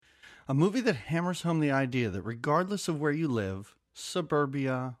A movie that hammers home the idea that regardless of where you live,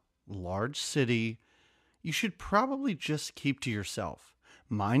 suburbia, large city, you should probably just keep to yourself.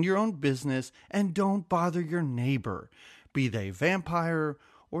 Mind your own business and don't bother your neighbor, be they vampire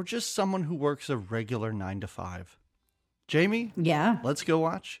or just someone who works a regular 9 to 5. Jamie? Yeah. Let's go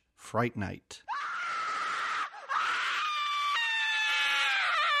watch Fright Night.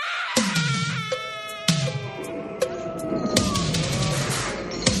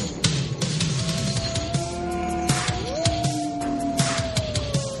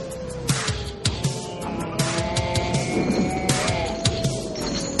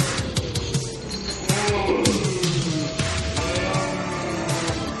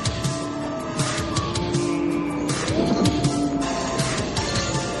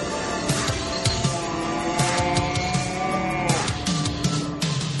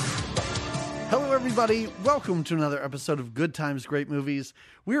 Everybody, welcome to another episode of Good Times, Great Movies.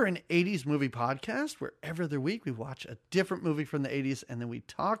 We're an 80s movie podcast where every other week we watch a different movie from the 80s and then we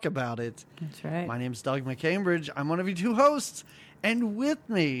talk about it. That's right. My name's Doug McCambridge. I'm one of you two hosts. And with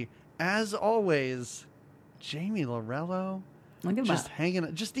me, as always, Jamie Lorello. Look at just that.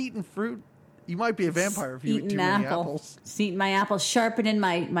 hanging, just eating fruit. You might be a vampire if you eat too many apples. Just eating my apples, sharpening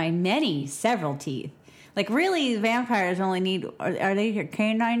my several teeth. Like, really, vampires only need, are they your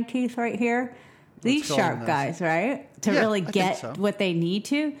canine teeth right here? These sharp guys, right? To really get what they need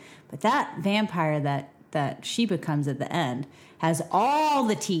to. But that vampire that she becomes at the end has all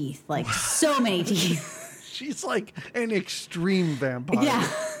the teeth, like so many teeth. She's like an extreme vampire.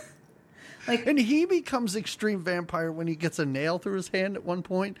 Yeah. And he becomes extreme vampire when he gets a nail through his hand at one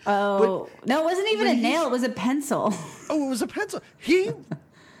point. Oh, no, it wasn't even a nail. It was a pencil. Oh, it was a pencil. He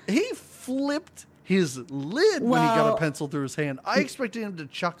flipped his lid when he got a pencil through his hand. I expected him to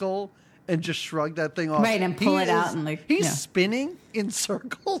chuckle and just shrug that thing off. Right, and pull it out. And he's spinning in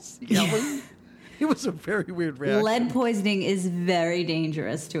circles, yelling. It was a very weird reaction. Lead poisoning is very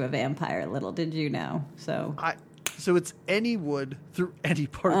dangerous to a vampire, little did you know. So it's any wood through any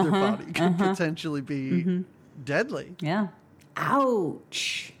part of their body could potentially be deadly. Yeah.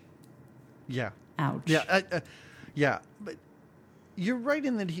 Ouch. Yeah. Ouch. Yeah. Yeah. But you're right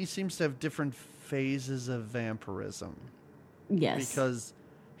in that he seems to have different phases of vampirism. Yes. Because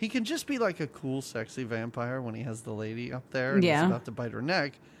he can just be like a cool, sexy vampire when he has the lady up there and he's about to bite her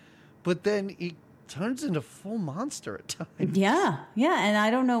neck. But then he turns into a full monster at times. Yeah. Yeah. And I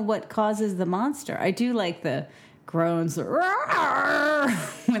don't know what causes the monster. I do like the groans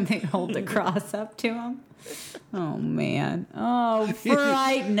when they hold the cross up to him. Oh, man. Oh,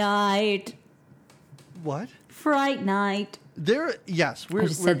 Fright Night. What? Fright Night. We're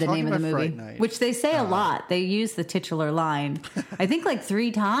said the name of the movie, which they say a lot. They use the titular line, I think, like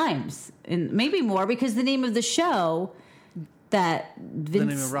 3 times, and maybe more, because the name of the show that the name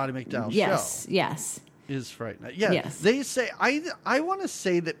of Roddy McDowell's show, is Fright Night. Yeah, yes. They say I want to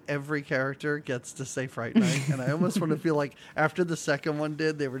say that every character gets to say Fright Night, and I almost want to feel like after the second one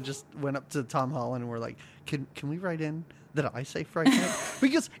they went up to Tom Holland and were like, can we write in that I say Fright Night?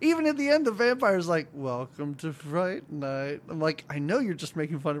 Because even at the end, the vampire's like, welcome to Fright Night. I'm like, I know you're just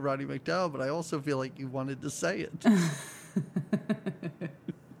making fun of Roddy McDowell, but I also feel like you wanted to say it.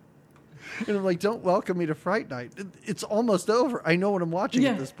 And I'm like, don't welcome me to Fright Night. It's almost over. I know what I'm watching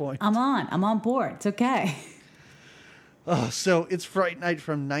at this point. I'm on board. It's okay. So it's Fright Night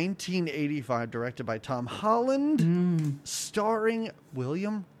from 1985, directed by Tom Holland, starring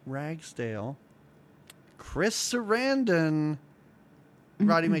William Ragsdale, Chris Sarandon,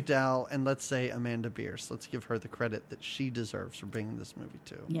 Roddy McDowell, and let's say Amanda Bierce. Let's give her the credit that she deserves for bringing this movie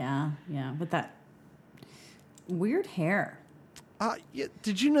too. Yeah, with that weird hair.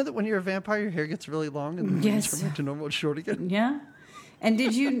 Did you know that when you're a vampire, your hair gets really long and then when you turn back to normal, it's short again? Yeah. And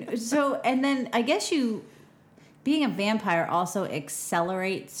did you? And then I guess being a vampire also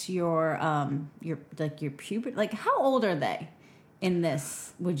accelerates your puberty. Like, how old are they in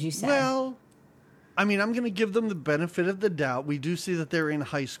this? Would you say? Well, I mean, I'm going to give them the benefit of the doubt. We do see that they're in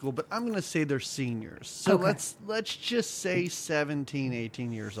high school, but I'm going to say they're seniors. So let's just say 17,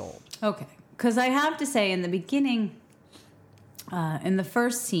 18 years old. Okay. Because I have to say, in the beginning, in the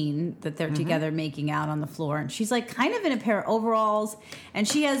first scene that they're together making out on the floor, and she's like kind of in a pair of overalls, and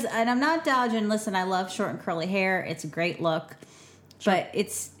she has, and I'm not dodging, listen, I love short and curly hair. It's a great look. Sure. But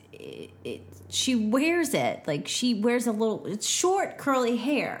she wears it. Like, she wears it's short curly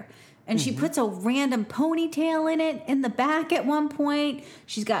hair. And she puts a random ponytail in it in the back at one point.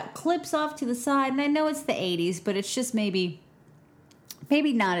 She's got clips off to the side. And I know it's the 80s, but it's just maybe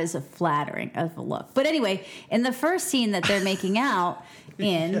not as flattering of a look. But anyway, in the first scene that they're making out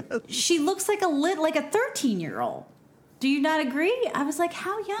in, she looks like a 13-year-old. Do you not agree? I was like,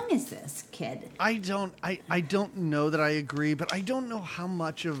 how young is this kid? I don't know that I agree, but I don't know how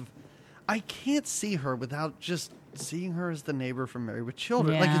much of... I can't see her without just seeing her as the neighbor from Married with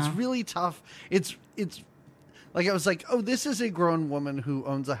Children. Yeah. Like, it's really tough. It's like, I was like, oh, this is a grown woman who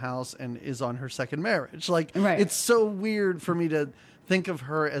owns a house and is on her second marriage. Like, right. It's so weird for me to think of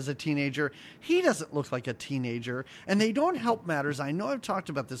her as a teenager. He doesn't look like a teenager, and they don't help matters. I know I've talked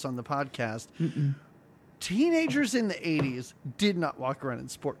about this on the podcast. Mm-mm. Teenagers in the 80s did not walk around in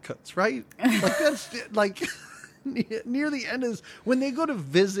sport coats, right? Like, that's like near the end is when they go to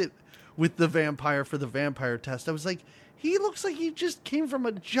visit with the vampire for the vampire test. I was like, he looks like he just came from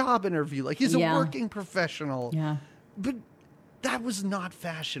a job interview. Like, he's a working professional. Yeah. But that was not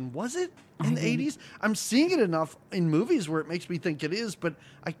fashion, was it? In the 80s? I'm seeing it enough in movies where it makes me think it is, but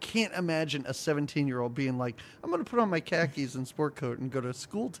I can't imagine a 17-year-old being like, I'm going to put on my khakis and sport coat and go to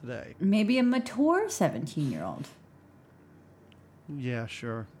school today. Maybe a mature 17-year-old. Yeah,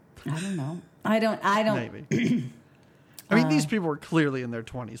 sure. I don't know. I don't. Maybe. I mean, these people were clearly in their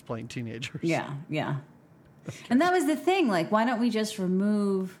 20s playing teenagers. Yeah. Okay. And that was the thing. Like, why don't we just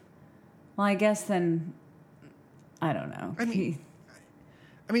remove... Well, I guess then... I don't know. I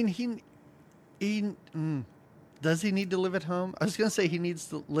mean, he does he need to live at home? I was going to say he needs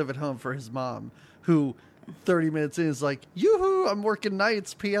to live at home for his mom, who 30 minutes in is like, yoo-hoo, I'm working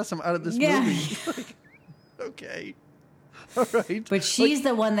nights. P.S. I'm out of this movie. Like, okay. All right. But she's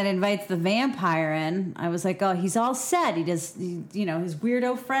the one that invites the vampire in. I was like, oh, he's all set. His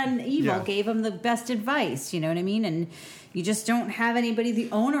weirdo friend Evil gave him the best advice. You know what I mean? And you just don't have anybody. The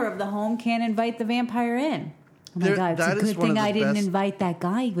owner of the home can't invite the vampire in. Oh my God, it's a good thing I didn't invite that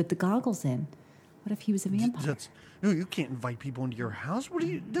guy with the goggles in. What if he was a vampire? No, you can't invite people into your house. What do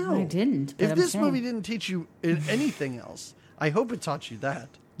you do? I didn't. If this movie didn't teach you anything else, I hope it taught you that.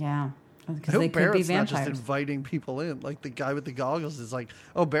 Yeah. I hope Barrett's not just inviting people in. Like the guy with the goggles is like,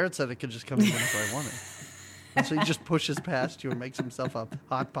 oh, Barrett said I could just come in whenever I wanted. And so he just pushes past you and makes himself a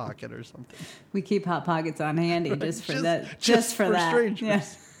Hot Pocket or something. We keep Hot Pockets on handy just for that. Just for that.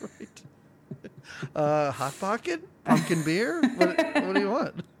 Strangers. Yeah. Right. Hot Pocket? Pumpkin beer? What do you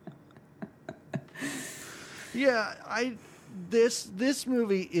want? Yeah, this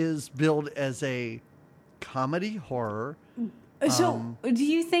movie is billed as a comedy horror. So, do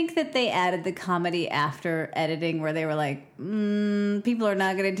you think that they added the comedy after editing where they were like, people are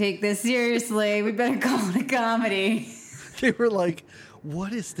not going to take this seriously. We better call it a comedy. They were like,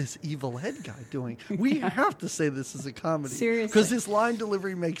 what is this Evil Ed guy doing? We have to say this is a comedy. Seriously. Because his line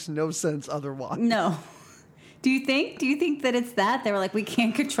delivery makes no sense otherwise. No. Do you think that it's that? They were like, we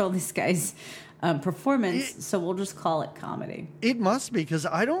can't control this guy's performance, so we'll just call it comedy. It must be, because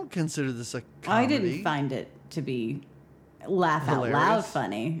I don't consider this a comedy. I didn't find it to be laugh hilarious. Out loud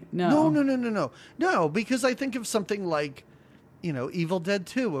funny. No. No, because I think of something like, Evil Dead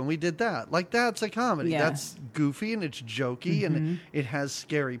 2 when we did that. Like, that's a comedy. Yeah. That's goofy and it's jokey and it has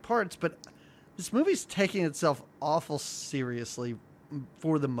scary parts. But this movie's taking itself awful seriously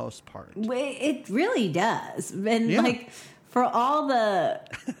for the most part. It really does. And for all the...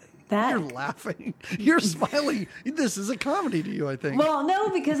 You're laughing. You're smiling. This is a comedy to you, I think. Well, no,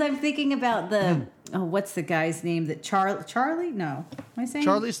 because I'm thinking about the... what's the guy's name? That Charlie? No. Am I saying?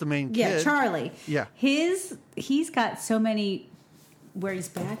 Charlie's the main kid. Yeah, Charlie. Yeah. He's got so many... Where he's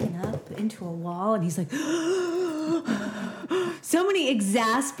backing up into a wall and he's like... so many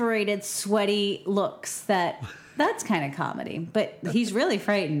exasperated, sweaty looks that's kind of comedy. But he's really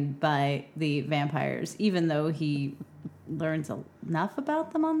frightened by the vampires, even though he... learns enough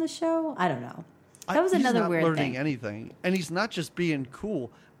about them on the show. I don't know. That was another weird thing. He's not learning anything, and he's not just being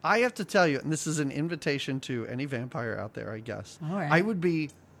cool. I have to tell you, and this is an invitation to any vampire out there, I guess. All right. I would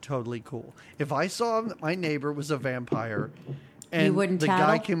be totally cool if I saw that my neighbor was a vampire, and the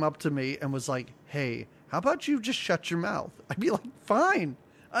guy came up to me and was like, "Hey, how about you just shut your mouth?" I'd be like, "Fine."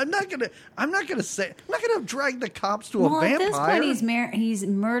 I'm not gonna drag the cops to a vampire. At this point, he's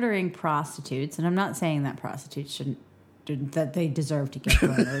murdering prostitutes, and I'm not saying that prostitutes shouldn't. That they deserve to get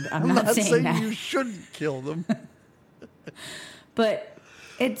murdered. I'm not saying that. You shouldn't kill them. But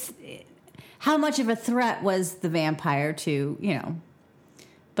how much of a threat was the vampire to,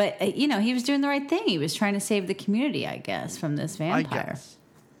 But, he was doing the right thing. He was trying to save the community, I guess, from this vampire.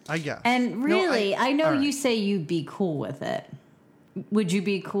 I guess. And really, I know you say you'd be cool with it. Would you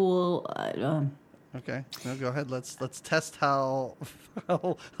be cool? Okay. No, go ahead. Let's test how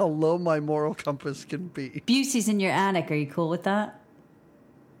low my moral compass can be. Busey's in your attic. Are you cool with that?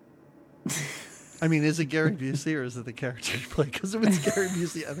 I mean, is it Gary Busey or is it the character you play? Because if it's Gary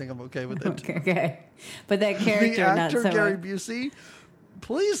Busey, I think I'm okay with it. Okay. But that character, the actor not so Gary much. Busey,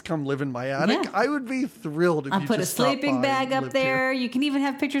 please come live in my attic. Yeah. I would be thrilled if I'll you put just a sleeping bag up there. Here. You can even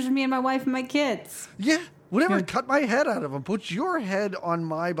have pictures of me and my wife and my kids. Yeah, whatever. Yeah. Cut my head out of them. Put your head on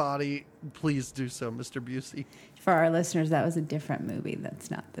my body. Please do so, Mr. Busey. For our listeners, that was a different movie. That's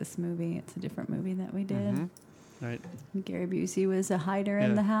not this movie. It's a different movie that we did. Mm-hmm. Right. Gary Busey was a hider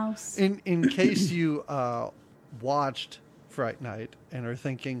in the house. In case you watched Fright Night and are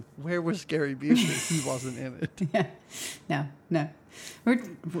thinking, where was Gary Busey? He wasn't in it. Yeah. No. We're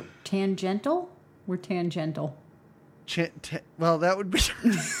tangential? We're tangential. Well, that would be...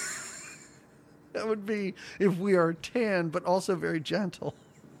 that would be if we are tan, but also very gentle.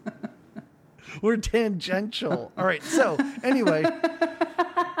 We're tangential. All right, so anyway...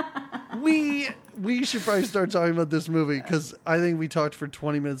 We should probably start talking about this movie because I think we talked for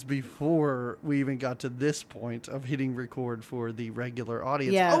 20 minutes before we even got to this point of hitting record for the regular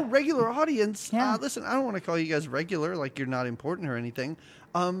audience. Yeah. Oh, regular audience. Yeah. Listen, I don't want to call you guys regular like you're not important or anything.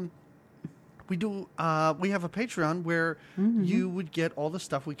 We have a Patreon where you would get all the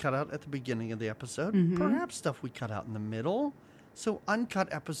stuff we cut out at the beginning of the episode, perhaps stuff we cut out in the middle. So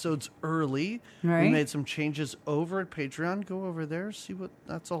uncut episodes early. Right. We made some changes over at Patreon. Go over there, see what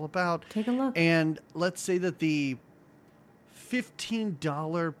that's all about. Take a look. And let's say that the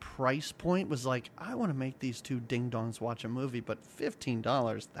 $15 price point was like, I want to make these two ding-dongs watch a movie, but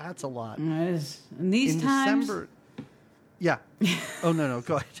 $15, that's a lot. In these times... December... Yeah. Oh, no,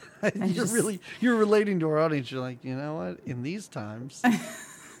 go ahead. You're relating to our audience. You're like, you know what? In these times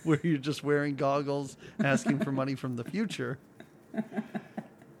where you're just wearing goggles, asking for money from the future...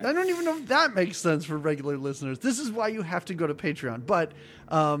 I don't even know if that makes sense for regular listeners. This is why you have to go to Patreon. But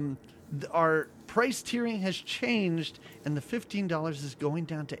our price tiering has changed, and the $15 is going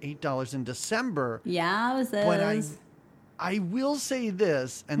down to $8 in December. Yeah, but I will say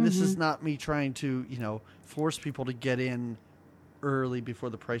this, and this is not me trying to, force people to get in early before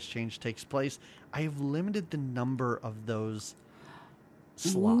the price change takes place. I have limited the number of those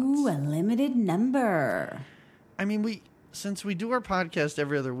slots. Ooh, a limited number. I mean, since we do our podcast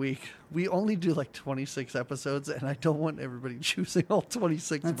every other week, we only do like 26 episodes, and I don't want everybody choosing all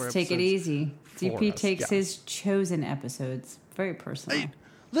 26 of our episodes. Let's take it easy. DP takes his chosen episodes. Very personal.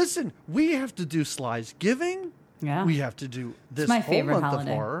 Listen, we have to do Sly's Giving. Yeah. We have to do this my whole favorite month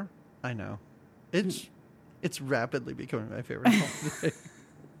holiday. Of horror. I know. It's rapidly becoming my favorite holiday.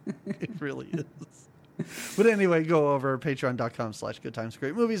 It really is. But anyway, go over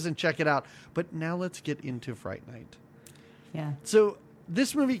patreon.com/goodtimesgreatmovies and check it out. But now let's get into Fright Night. Yeah. So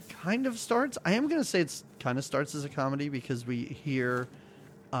this movie kind of starts. I am going to say it kind of starts as a comedy because we hear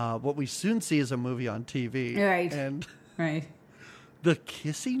what we soon see as a movie on TV. Right. And right. The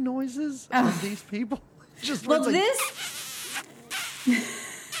kissing noises of these people. Just well, this.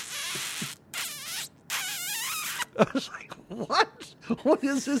 I was like, what? What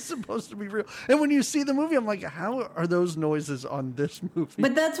is this supposed to be real? And when you see the movie, I'm like, how are those noises on this movie?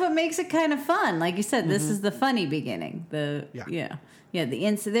 But that's what makes it kind of fun. Like you said, this is the funny beginning. The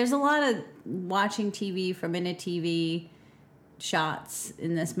there's a lot of watching TV from in a TV shots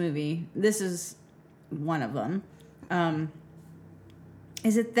in this movie. This is one of them.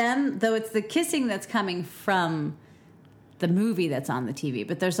 Is it them? Though it's the kissing that's coming from the movie that's on the TV,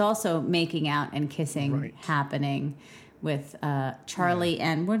 but there's also making out and kissing happening with Charlie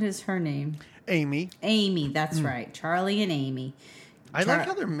and what is her name? Amy. Amy, that's right. Charlie and Amy. I like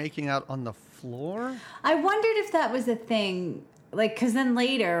how they're making out on the floor. I wondered if that was a thing, like, because then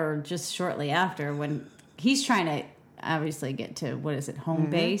later, or just shortly after, when he's trying to obviously get to, what is it, home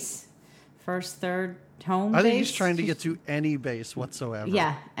base? First, third, home base? I think he's trying to get to any base whatsoever.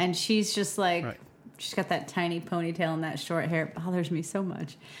 Yeah, and she's just like... Right. She's got that tiny ponytail and that short hair. It bothers me so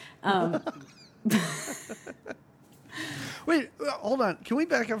much. Wait, hold on. Can we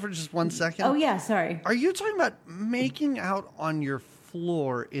back up for just 1 second? Oh, yeah, sorry. Are you talking about making out on your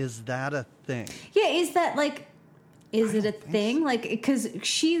floor? Is that a thing? Yeah, is that like... Is it a thing? So. Like, because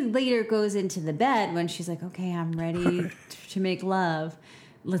she later goes into the bed when she's like, okay, I'm ready to make love.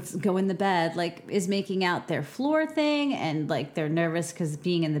 Let's go in the bed. Like, is making out their floor thing? And, like, they're nervous because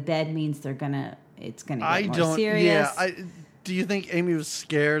being in the bed means it's going to get more serious. Yeah, do you think Amy was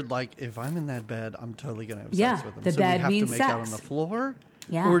scared? Like, if I'm in that bed, I'm totally going to have sex with him. The bed means we have to make sex. out on the floor?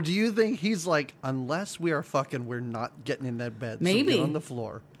 Yeah. Or do you think he's like, unless we are fucking, we're not getting in that bed. Maybe. So get on the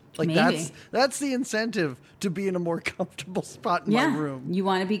floor. Like, that's the incentive to be in a more comfortable spot in my room. You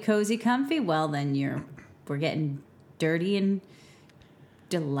want to be cozy, comfy? Well, then we're getting dirty and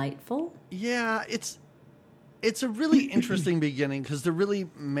delightful. Yeah, it's a really interesting beginning because they're really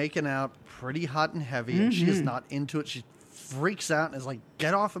making out pretty hot and heavy, and she is not into it. She freaks out and is like,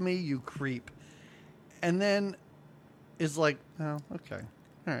 "Get off of me, you creep!" And then is like, oh, okay.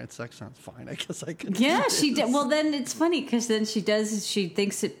 All right, sex sounds fine. I guess I can. Yeah, she did. Well, then it's funny because then she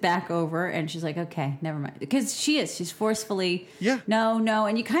thinks it back over and she's like, okay, never mind. Because she's forcefully, no.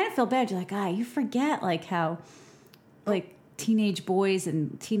 And you kind of feel bad. You're like, you forget like how, like teenage boys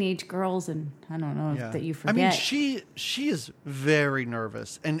and teenage girls and I don't know that you forget. I mean, she is very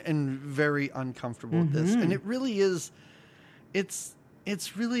nervous and very uncomfortable with this. And it really is,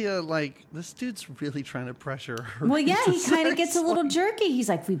 it's really this dude's really trying to pressure her. Well, yeah, he kind of gets a little jerky. He's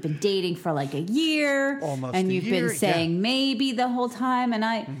like, we've been dating for like a year. Almost and a you've year, been saying maybe the whole time.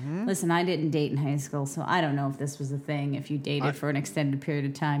 And listen, I didn't date in high school, so I don't know if this was a thing. If you dated for an extended period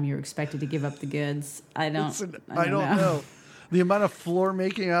of time, you're expected to give up the goods. I don't know. The amount of floor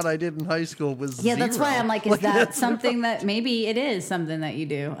making out I did in high school was zero. That's why I'm like, is that something right. that maybe it is something that you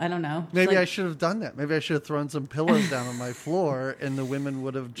do? I don't know. Maybe I should have done that. Maybe I should have thrown some pillows down on my floor, and the women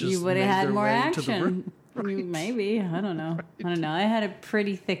would have just you would have had more action. To the room. Right. Maybe I don't know. Right. I don't know. I had a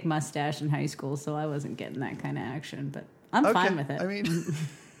pretty thick mustache in high school, so I wasn't getting that kind of action. But I'm fine with it. I mean,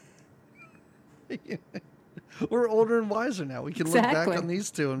 we're older and wiser now. We can look back on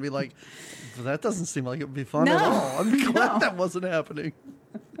these two and be like, that doesn't seem like it would be fun at all. I'm glad that wasn't happening.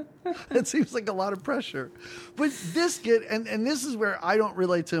 It seems like a lot of pressure. But this kid, and this is where I don't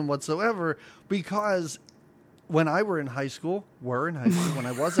relate to him whatsoever, because when I was in high school, when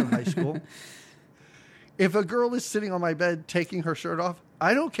I was in high school, if a girl is sitting on my bed taking her shirt off,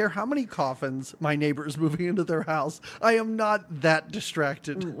 I don't care how many coffins my neighbor is moving into their house. I am not that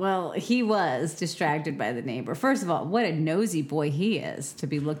distracted. Well, he was distracted by the neighbor. First of all, what a nosy boy he is to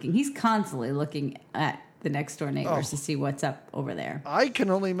be looking. He's constantly looking at the next door neighbors to see what's up over there. I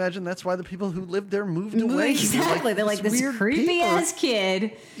can only imagine that's why the people who lived there moved away. Exactly. They're like this creepy ass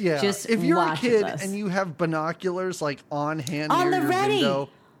kid. Yeah. Just if you're a kid us. and you have binoculars like on hand near your window,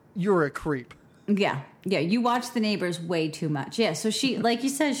 you're a creep. Yeah. Yeah, you watch the neighbors way too much. Yeah, so she, like you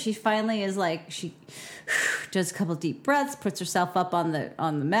said, she finally is like, she does a couple deep breaths, puts herself up on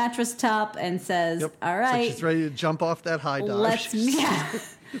the mattress top, and says, "All right, like she's ready to jump off that high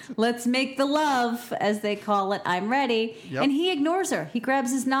dive." Let's make the love, as they call it. I'm ready. Yep. And he ignores her. He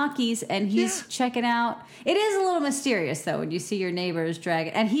grabs his knockies and he's checking out. It is a little mysterious though when you see your neighbors drag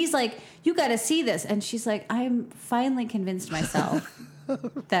it, and he's like, "You got to see this," and she's like, "I'm finally convinced myself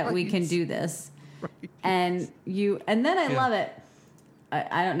that we can do this." Right. And then I love it.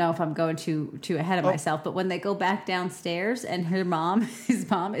 I don't know if I'm going too ahead of myself, but when they go back downstairs and his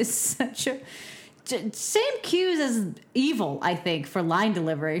mom is such a same cues as Evil, I think, for line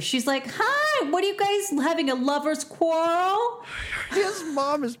delivery. She's like, "Hi, what are you guys having a lover's quarrel?" His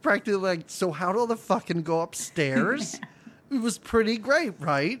mom is practically like, "So how do the fucking go upstairs?" It was pretty great,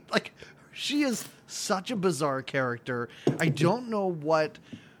 right? Like, she is such a bizarre character. I don't know what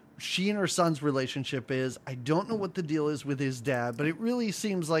she and her son's relationship is. I don't know what the deal is with his dad, but it really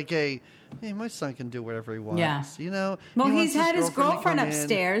seems like hey, my son can do whatever he wants. Yeah. You know? Well, he's had his girlfriend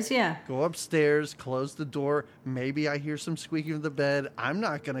upstairs, Go upstairs, close the door. Maybe I hear some squeaking of the bed. I'm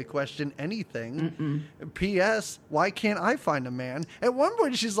not going to question anything. P.S. Why can't I find a man? At one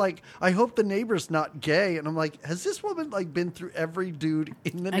point, she's like, "I hope the neighbor's not gay." And I'm like, has this woman been through every dude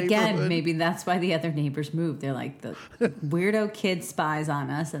in the neighborhood? Again, maybe that's why the other neighbors moved. They're like, the weirdo kid spies on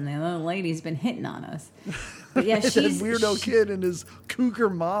us, and the little lady's been hitting on us. But yeah, she's that weirdo kid and his cougar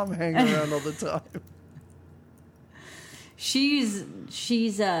mom hanging around all the time. She's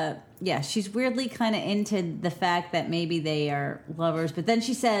weirdly kind of into the fact that maybe they are lovers. But then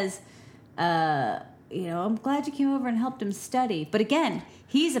she says, "I'm glad you came over and helped him study." But again,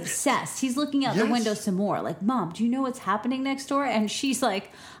 he's obsessed. He's looking out the window some more. Like, "Mom, do you know what's happening next door?" And she's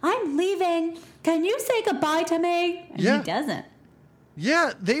like, "I'm leaving. Can you say goodbye to me?" And he doesn't.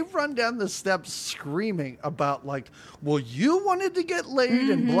 Yeah, they run down the steps screaming about like, "Well, you wanted to get laid,"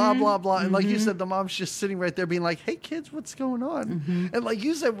 and blah, blah, blah. And like you said, the mom's just sitting right there being like, "Hey, kids, what's going on?" And like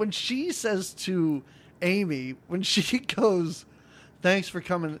you said, when she says to Amy, when she goes, "Thanks for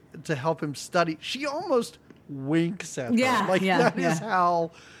coming to help him study," she almost winks at her. That is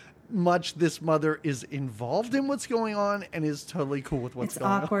how much this mother is involved in what's going on and is totally cool with what's going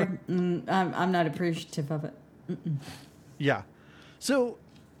on. It's awkward. I'm not appreciative of it. Yeah. So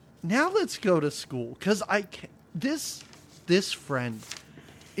now let's go to school, because this friend,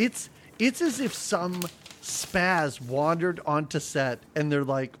 it's as if some spaz wandered onto set and they're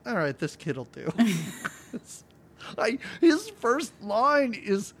like, "All right, this kid'll do." His first line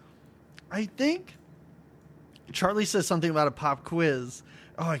is, I think Charlie says something about a pop quiz,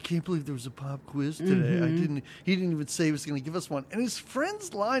 oh, I can't believe there was a pop quiz today. He didn't even say he was going to give us one. And his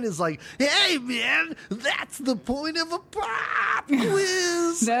friend's line is like, hey, man, that's the point of a pop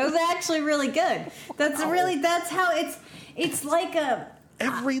quiz. That was actually really good. That's how it's like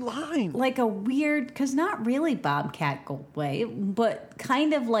every line. Like a weird, because not really Bobcat Goldthwait, but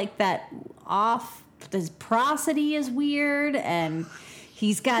kind of like that his prosody is weird, and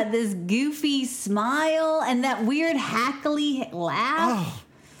he's got this goofy smile and that weird hackly laugh.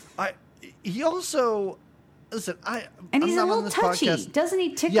 He also, listen, and he's I'm a little touchy. Podcast. Doesn't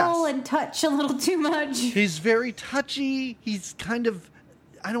he tickle and touch a little too much? He's very touchy. He's kind of,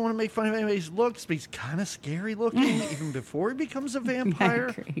 I don't want to make fun of anybody's looks, but he's kind of scary looking even before he becomes a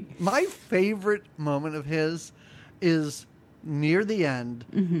vampire. I agree. My favorite moment of his is near the end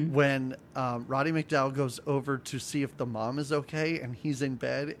when Roddy McDowall goes over to see if the mom is okay, and he's in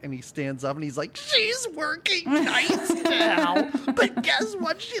bed, and he stands up and he's like, she's working nights now, but guess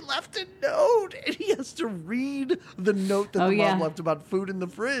what? She left a note, and he has to read the note that the mom left about food in the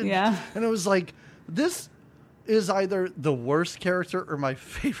fridge. Yeah. And it was like, this is either the worst character or my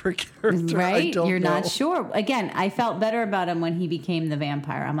favorite character. Right? I don't You're know. not sure. Again, I felt better about him when he became the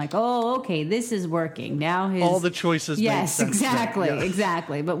vampire. I'm like, oh, okay, this is working. Now all the choices make sense. Exactly, Yeah.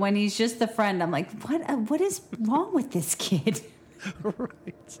 exactly. But when he's just the friend, I'm like, what is wrong with this kid?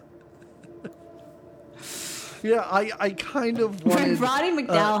 Right. Yeah, I kind of wanted... Roddy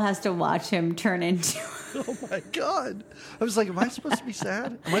McDowall has to watch him turn into... Oh, my God. I was like, am I supposed to be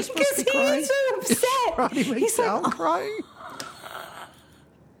sad? Am I supposed to be crying? He's so upset. Roddy He's McDowall like, crying?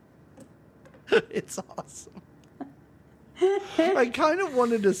 It's awesome. I kind of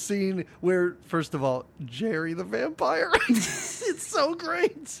wanted a scene where, first of all, Jerry the vampire. It's so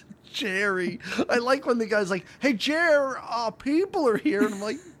great. Jerry. I like when the guy's like, hey, Jer, people are here. And I'm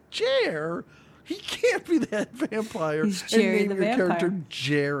like, Jer? He can't be that vampire. He's Jerry and name the your vampire. character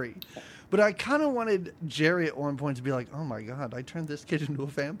Jerry. But I kind of wanted Jerry at one point to be like, oh, my God, I turned this kid into a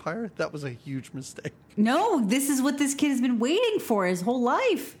vampire? That was a huge mistake. No, this is what this kid has been waiting for his whole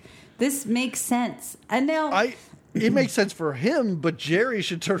life. This makes sense. And now... It makes sense for him, but Jerry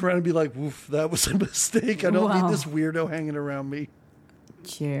should turn around and be like, woof, that was a mistake. I don't need this weirdo hanging around me.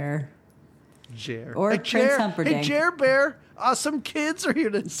 Jer. Or hey, Prince Humperdinck. Hey, Jer Bear, some kids are here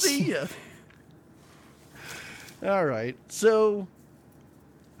to see you. All right. So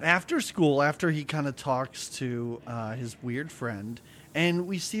after school, after he kind of talks to his weird friend, and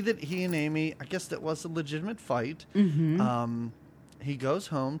we see that he and Amy, I guess that was a legitimate fight. He goes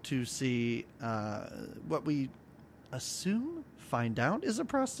home to see what we find out is a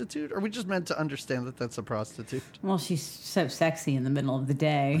prostitute? Or are we just meant to understand that that's a prostitute? Well, she's so sexy in the middle of the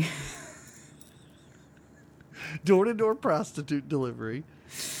day. Door-to-door prostitute delivery.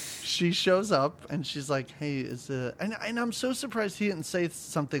 She shows up and she's like, hey, and I'm so surprised he didn't say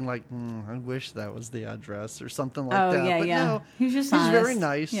something like, I wish that was the address or something like that. Yeah, but no, he's honest. Very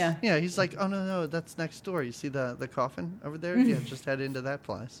nice. Yeah, he's like, oh, no, that's next door. You see the coffin over there? Yeah, just head into that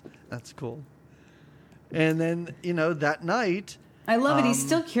place. That's cool. And then, that night... I love it. He's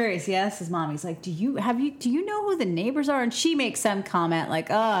still curious. He asks his mom, he's like, do you know who the neighbors are? And she makes some comment like,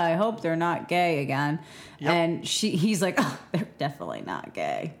 oh, I hope they're not gay again. Yep. And he's like, oh, they're definitely not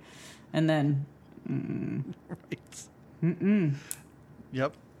gay. And then, right.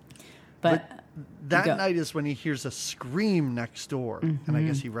 Yep. But that night is when he hears a scream next door. And I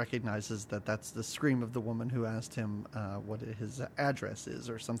guess he recognizes that that's the scream of the woman who asked him what his address is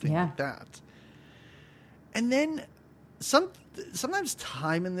or something like that. And then sometimes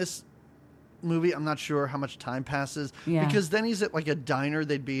time in this movie, I'm not sure how much time passes. Yeah. Because then he's at like a diner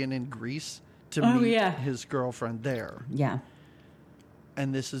they'd be in Greece to meet his girlfriend there. Yeah.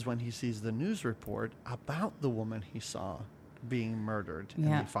 And this is when he sees the news report about the woman he saw being murdered.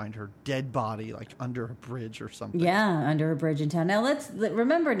 And they find her dead body like under a bridge or something. Yeah, under a bridge in town. Now let's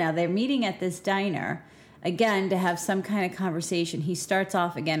remember they're meeting at this diner again to have some kind of conversation. He starts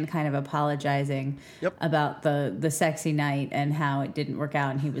off again kind of apologizing about the sexy night and how it didn't work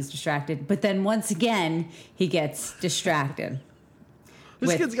out and he was distracted. But then once again, he gets distracted.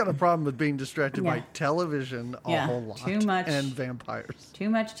 This kid's got a problem with being distracted by television a whole lot. Too much. And vampires.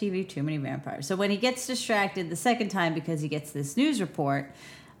 Too much TV, too many vampires. So when he gets distracted the second time because he gets this news report,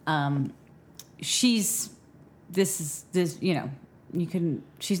 she's not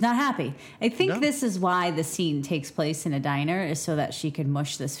happy. I think this is why the scene takes place in a diner, is so that she can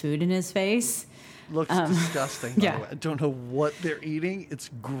mush this food in his face. Looks disgusting, by the way. I don't know what they're eating.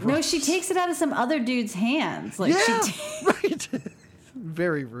 It's gross. No, she takes it out of some other dude's hands. Right.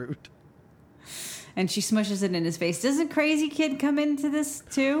 Very rude. And she smushes it in his face. Doesn't Crazy Kid come into this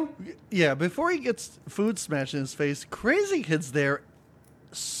too? Yeah, before he gets food smashed in his face, Crazy Kid's there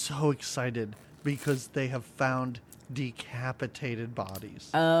so excited because they have found decapitated bodies.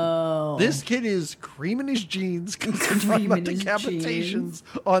 Oh. This kid is creaming his jeans because they're talking about decapitations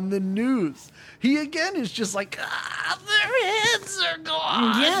on the news. He again is just like, their heads are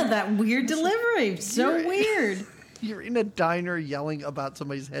gone. Yeah, that weird delivery. So weird. You're in a diner yelling about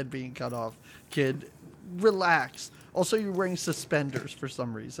somebody's head being cut off. Kid, relax. Also, you're wearing suspenders for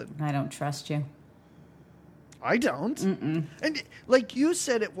some reason. I don't trust you. I don't. Mm-mm. And like you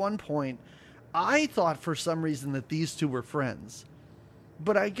said at one point, I thought for some reason that these two were friends.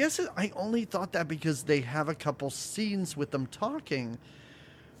 But I guess I only thought that because they have a couple scenes with them talking.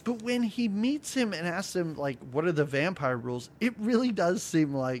 But when he meets him and asks him, like, what are the vampire rules? It really does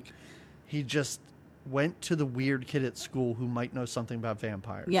seem like he just went to the weird kid at school who might know something about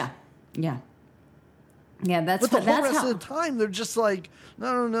vampires. Yeah. Yeah. Yeah, that's But the whole rest of the time, they're just like,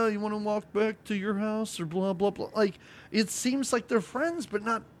 no, you want to walk back to your house or blah, blah, blah. Like, it seems like they're friends, but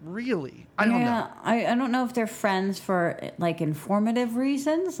not really. I don't know. I don't know if they're friends for, like, informative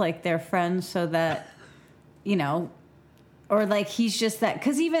reasons. Like, they're friends so that, you know, or, like, he's just that.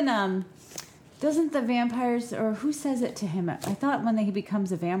 Because even, doesn't the vampires, or who says it to him? I thought when he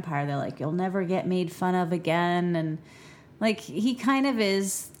becomes a vampire, they're like, you'll never get made fun of again. And, like, he kind of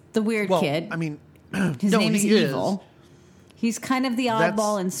is the weird kid. I mean... His name is Evil. He's kind of the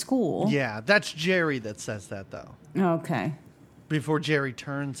oddball in school. Yeah, that's Jerry that says that, though. Okay. Before Jerry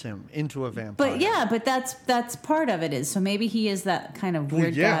turns him into a vampire. But that's part of it is. So maybe he is that kind of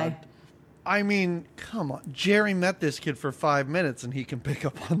weird guy. I mean, come on. Jerry met this kid for 5 minutes and he can pick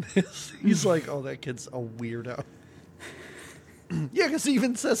up on this. He's like, oh, that kid's a weirdo. Yeah, because he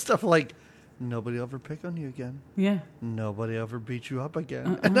even says stuff like, nobody ever pick on you again. Yeah. Nobody ever beat you up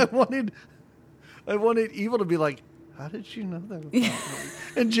again. And I wanted Evil to be like, how did you know that about me?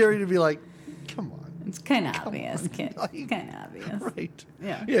 And Jerry to be like, come on. It's kind of obvious, kid. Kind of obvious. Right.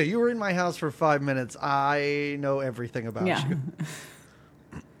 Yeah. Yeah, you were in my house for 5 minutes. I know everything about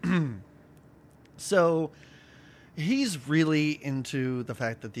you. So he's really into the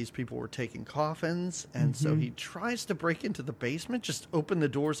fact that these people were taking coffins, and so he tries to break into the basement, just open the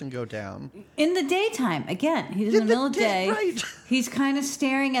doors and go down. In the daytime, again. He's in the middle of the day. Right. He's kind of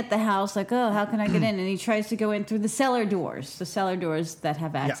staring at the house like, oh, how can I get in? And he tries to go in through the cellar doors that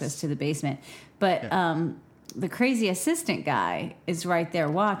have access to the basement. But the crazy assistant guy is right there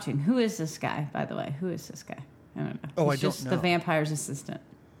watching. Who is this guy, by the way? Who is this guy? I don't know. Oh, He's just the vampire's assistant.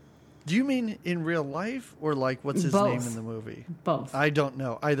 Do you mean in real life or like what's his name in the movie? Both. I don't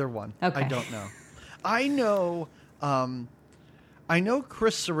know. Either one. Okay. I don't know. I know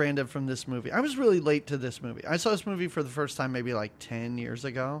Chris Sarandon from this movie. I was really late to this movie. I saw this movie for the first time maybe like 10 years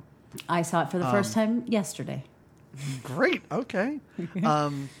ago. I saw it for the first time yesterday. Great. Okay.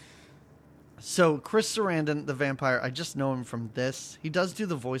 So Chris Sarandon, the vampire, I just know him from this. He does do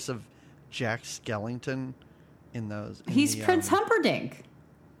the voice of Jack Skellington in those. He's Prince Humperdinck.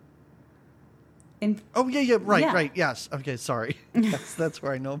 Right, yes. Okay, sorry. Yes, that's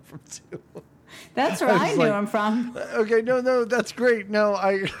where I know him from too. That's where I knew him from. Okay, no, that's great. No,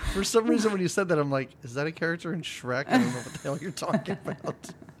 for some reason when you said that, I'm like, is that a character in Shrek? I don't know what the hell you're talking about.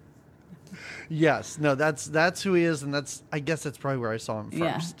 Yes, no, that's who he is, and I guess that's probably where I saw him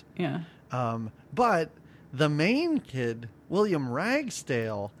first. Yeah. But the main kid, William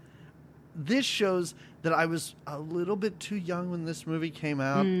Ragsdale, this shows that I was a little bit too young when this movie came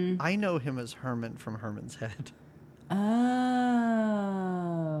out. I know him as Herman from Herman's Head. Oh.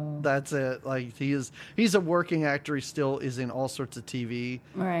 That's it. Like he's a working actor. He still is in all sorts of TV.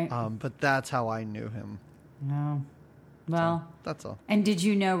 Right. But that's how I knew him. No. Well. So, that's all. And did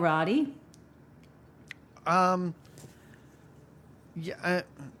you know Roddy? Yeah.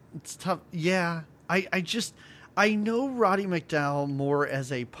 It's tough. Yeah. I know Roddy McDowall more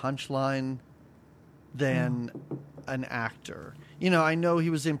as a punchline than an actor. You know, I know he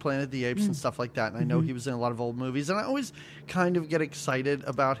was in Planet of the Apes and stuff like that, and I know he was in a lot of old movies, and I always kind of get excited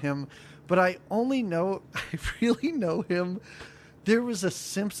about him, but I really know him. There was a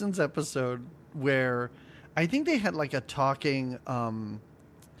Simpsons episode where I think they had like a talking,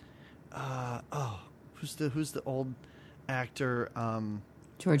 who's the old actor?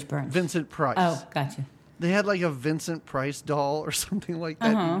 George Burns. Vincent Price. Oh, gotcha. They had like a Vincent Price doll or something like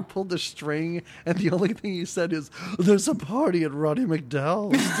that. He pulled the string, and the only thing he said is, "There's a party at Roddy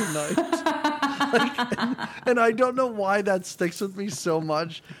McDowall's tonight." And I don't know why that sticks with me so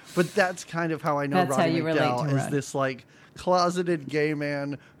much, but that's kind of how I know that's Roddy how you McDowall relate to is this like closeted gay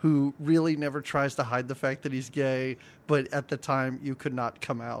man who really never tries to hide the fact that he's gay, but at the time you could not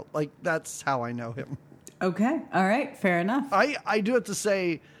come out. Like that's how I know him. Okay. All right. Fair enough. I do have to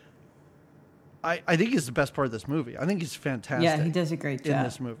say, I think he's the best part of this movie. I think he's fantastic. Yeah, he does a great job in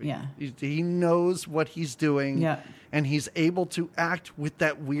this movie. Yeah, he knows what he's doing. Yeah, and he's able to act with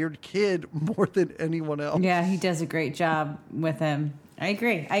that weird kid more than anyone else. Yeah, he does a great job with him. I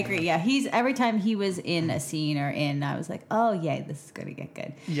agree. Yeah, every time he was in a scene I was like, oh yeah, this is gonna get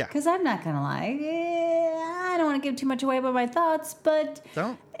good. Yeah, because I'm not gonna lie, I don't want to give too much away about my thoughts, but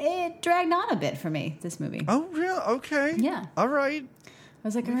it dragged on a bit for me. This movie. Oh, really? Okay. Yeah. All right. I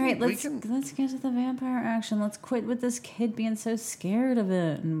was like, all right, let's get to the vampire action. Let's quit with this kid being so scared of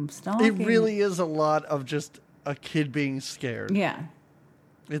it and stalking. It really is a lot of just a kid being scared. Yeah.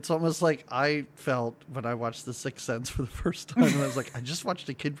 It's almost like I felt when I watched The Sixth Sense for the first time. And I was like, I just watched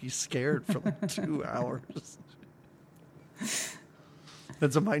a kid be scared for like 2 hours.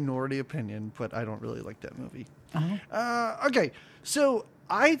 That's a minority opinion, but I don't really like that movie. Okay, so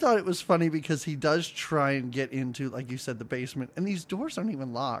I thought it was funny because he does try and get into, like you said, the basement, and these doors aren't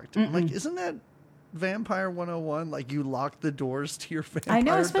even locked. I'm like, isn't that Vampire 101? Like, you lock the doors to your vampire I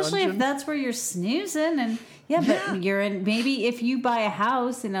know, especially dungeon? if that's where you're snoozing, and but you're in. Maybe if you buy a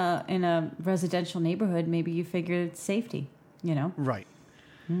house in a residential neighborhood, maybe you figure it's safety. You know, right?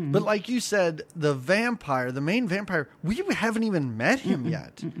 But like you said, the main vampire, we haven't even met him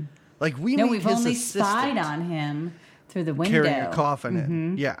yet. Like we've only spied on him through the window, carrying a coffin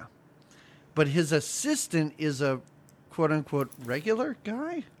in. Yeah, but his assistant is a quote unquote regular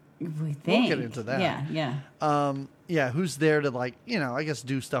guy. We'll get into that. Yeah. Who's there to I guess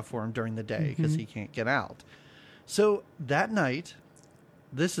do stuff for him during the day because he can't get out. So that night,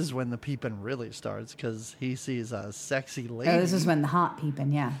 this is when the peeping really starts because he sees a sexy lady. Oh, this is when the hot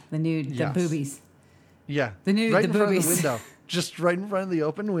peeping, the nude, the boobies. Yeah. The nude, right the in boobies. front of the window. Just right in front of the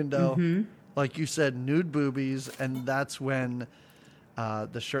open window. Like you said, nude boobies. And that's when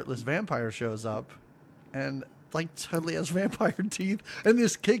the shirtless vampire shows up and totally has vampire teeth. And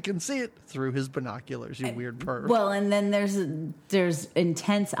this kid can see it through his binoculars, you weird perv. Well, and then there's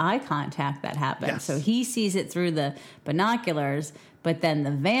intense eye contact that happens. Yes. So he sees it through the binoculars, but then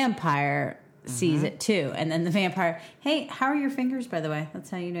the vampire sees it too. And then the vampire, hey, how are your fingers, by the way? That's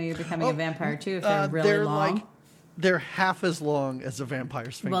how you know you're becoming a vampire too, if they're really long. They're half as long as a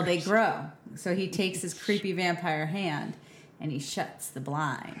vampire's fingers. Well, they grow. So he takes his creepy vampire hand and he shuts the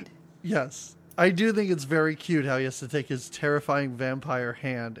blind. Yes. I do think it's very cute how he has to take his terrifying vampire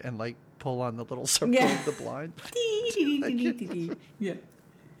hand and pull on the little circle of the blind. Yeah.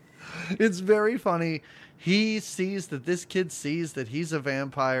 It's very funny. He sees that this kid sees that he's a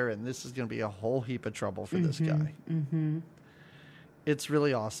vampire, and this is going to be a whole heap of trouble for this guy. It's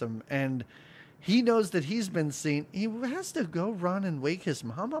really awesome. And he knows that he's been seen. He has to go run and wake his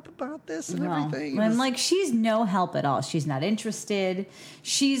mom up about this and everything. And she's no help at all. She's not interested.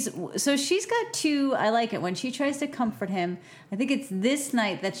 She's got two. I like it when she tries to comfort him. I think it's this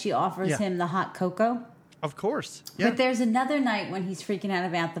night that she offers him the hot cocoa. Of course. Yeah. But there's another night when he's freaking out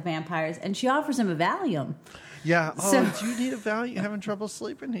about the vampires, and she offers him a Valium. Yeah. Oh, do you need a Valium? You having trouble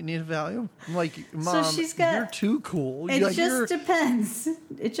sleeping? You need a Valium? I'm like, Mom, you're too cool. It just depends.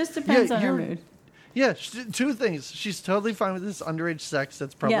 It just depends on her mood. Yeah, two things. She's totally fine with this underage sex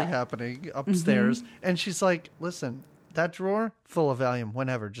that's probably happening upstairs. And she's like, listen, that drawer full of Valium,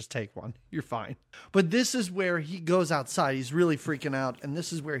 whenever, just take one. You're fine. But this is where he goes outside. He's really freaking out. And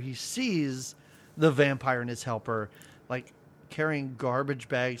this is where he sees the vampire and his helper, carrying garbage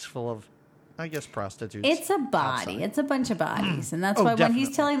bags full of, I guess, prostitutes. It's a body. Outside. It's a bunch of bodies. And that's why when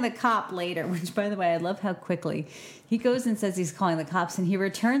he's telling the cop later, which, by the way, I love how quickly, he goes and says he's calling the cops, and he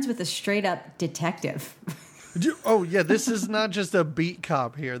returns with a straight-up detective. Oh, yeah, this is not just a beat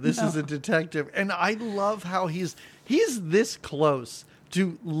cop here. This is a detective. And I love how he's this close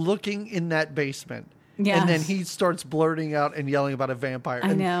to looking in that basement. Yeah. And then he starts blurting out and yelling about a vampire.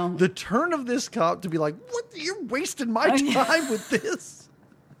 I know. The turn of this cop to be like, what? You're wasting my time with this.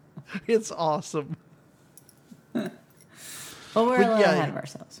 It's awesome. Well, we're a little ahead of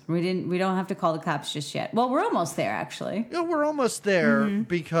ourselves. We don't have to call the cops just yet. Well, we're almost there, actually. Yeah, we're almost there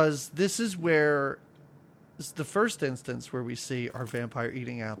because this is where it's the first instance where we see our vampire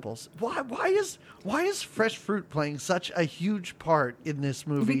eating apples. Why is fresh fruit playing such a huge part in this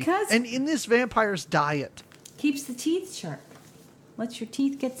movie and in this vampire's diet? Keeps the teeth sharp. Lets your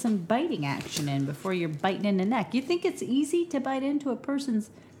teeth get some biting action in before you're biting in the neck. You think it's easy to bite into a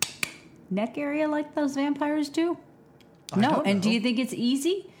person's neck area like those vampires do? No. And do you think it's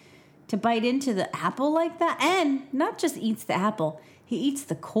easy to bite into the apple like that? And not just eats the apple, he eats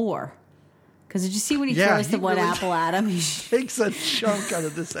the core. Because did you see when he throws the one apple at him? He takes a chunk out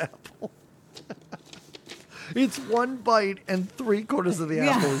of this apple. It's one bite and 3/4 of the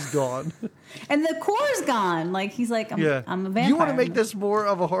apple is gone. And the core's gone. Like, he's like, I'm a vampire. You want to make this more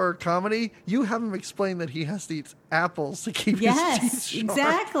of a horror comedy? You have him explain that he has to eat apples to keep his teeth sharp.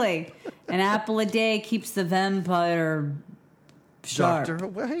 Exactly. An apple a day keeps the vampire sharp. Doctor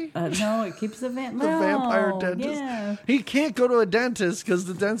away? No, it keeps the vampire dentist. Yeah. He can't go to a dentist because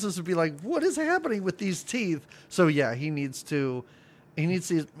the dentist would be like, what is happening with these teeth? So, yeah, he needs to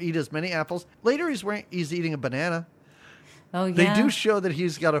eat as many apples. Later, he's eating a banana. Oh, yeah. They do show that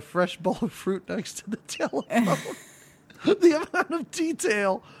he's got a fresh bowl of fruit next to the telephone. The amount of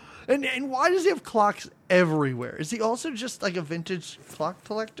detail. And why does he have clocks everywhere? Is he also just like a vintage clock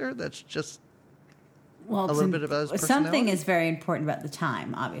collector that's just a little bit about his personality? Something is very important about the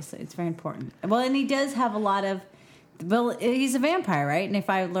time, obviously. It's very important. Well, and he does have a lot of... Well, he's a vampire, right? And if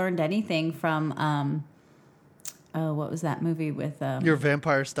I learned anything from... what was that movie with... Your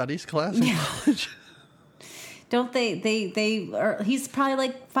vampire studies class in college? Don't he's probably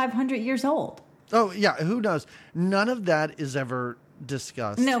like 500 years old. Oh, yeah, who knows? None of that is ever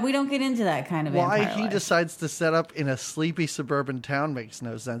discussed. No, we don't get into that kind of Why vampire he life. decides to set up in a sleepy suburban town makes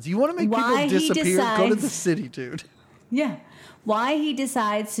no sense. You want to make Why people disappear? Go to decides- the city, dude. Yeah. Why he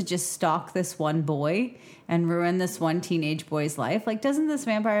decides to just stalk this one boy and ruin this one teenage boy's life. Like, doesn't this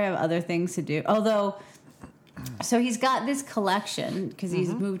vampire have other things to do? Although... So he's got this collection because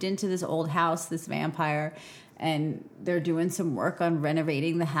he's moved into this old house, this vampire, and they're doing some work on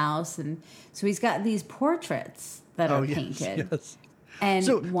renovating the house. And so he's got these portraits that are painted. Yes. And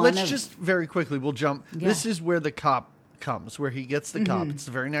so let's just very quickly, we'll jump. Yeah. This is where the cop comes, where he gets the cop. It's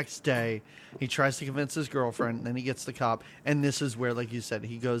the very next day. He tries to convince his girlfriend, and then he gets the cop. And this is where, like you said,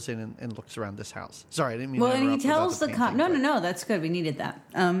 he goes in and looks around this house. Sorry, I didn't mean to interrupt. Well, and he tells the cop, painting, no, that's good. We needed that.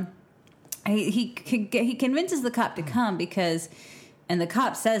 He convinces the cop to come because, and the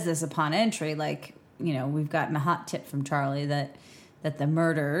cop says this upon entry, like, you know, we've gotten a hot tip from Charlie that the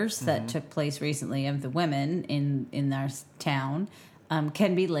murders that took place recently of the women in our town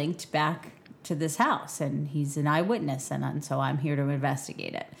can be linked back to this house, and he's an eyewitness, and so I'm here to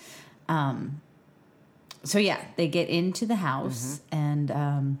investigate it. So yeah, they get into the house,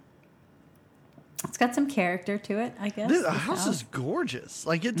 and it's got some character to it, I guess. The house is gorgeous.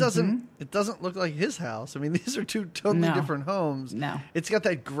 Like, it doesn't look like his house. I mean, these are two totally different homes. No. It's got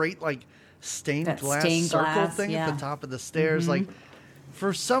that great, like, stained glass circle thing at the top of the stairs. Like,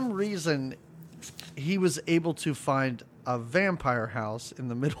 for some reason, he was able to find a vampire house in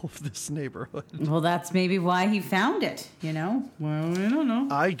the middle of this neighborhood. Well, that's maybe why he found it, you know? Well, I don't know.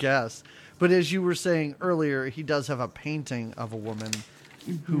 I guess. But as you were saying earlier, he does have a painting of a woman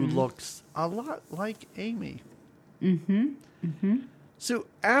who looks a lot like Amy. So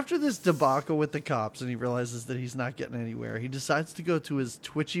after this debacle with the cops and he realizes that he's not getting anywhere, he decides to go to his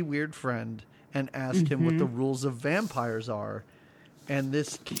twitchy weird friend and ask him what the rules of vampires are. And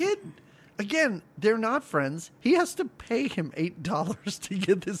this kid, again, they're not friends. He has to pay him $8 to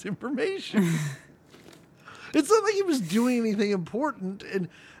get this information. It's not like he was doing anything important. And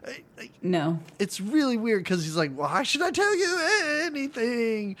No. it's really weird because he's like, why should I tell you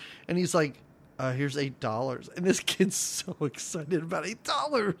anything? And he's like, here's $8. And this kid's so excited about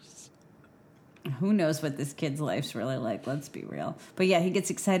 $8. Who knows what this kid's life's really like, let's be real. But yeah, he gets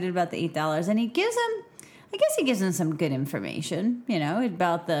excited about the $8 and he gives him some good information, you know,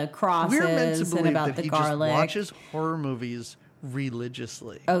 about the crosses and about the garlic. Just watches horror movies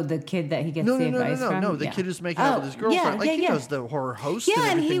religiously. Oh, the kid that he gets the advice from? No, the kid who's making out with his girlfriend. He knows the horror host and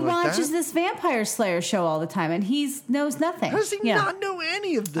everything he like watches that. this Vampire Slayer show all the time, and he knows nothing. How does he not know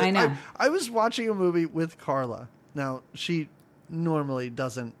any of this? I know. I was watching a movie with Carla. Now, she normally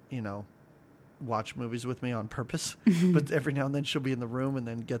doesn't, watch movies with me on purpose, but every now and then she'll be in the room and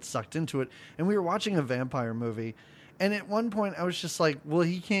then get sucked into it. And we were watching a vampire movie, and at one point I was just like, well,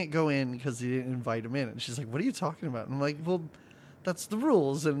 he can't go in because he didn't invite him in. And she's like, what are you talking about? And I'm like, well, that's the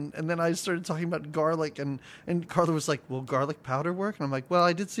rules. And then I started talking about garlic, and Carla was like, will garlic powder work? And I'm like, well,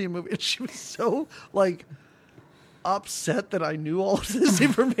 I did see a movie. And she was so, upset that I knew all of this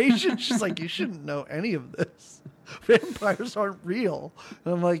information. She's like, you shouldn't know any of this. Vampires aren't real.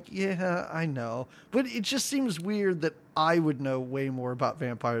 And I'm like, yeah, I know. But it just seems weird that I would know way more about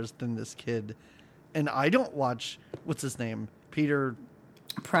vampires than this kid. And I don't watch, what's his name? Peter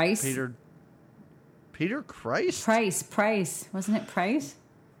Price? Peter Christ? Price. Wasn't it Price?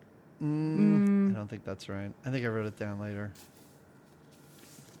 I don't think that's right. I think I wrote it down later.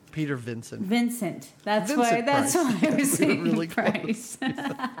 Peter Vincent. That's why I was saying really Price.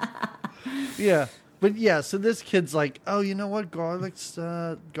 Yeah. But yeah, so this kid's like, oh, you know what? Garlic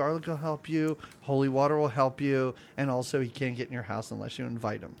will help you. Holy water will help you. And also he can't get in your house unless you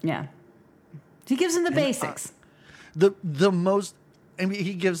invite him. Yeah. He gives him the basics. The most... I mean,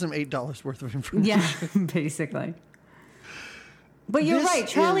 he gives him $8 worth of information. Yeah, basically. But you're right.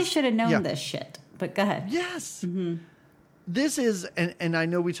 Charlie should have known this shit. But go ahead. Yes. Mm-hmm. This is... And I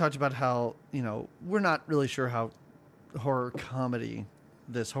know we talked about how, we're not really sure how horror comedy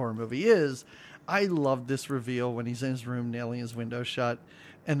this horror movie is. I love this reveal when he's in his room nailing his window shut.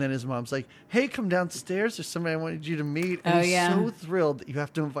 And then his mom's like, hey, come downstairs. There's somebody I wanted you to meet. And he's so thrilled that you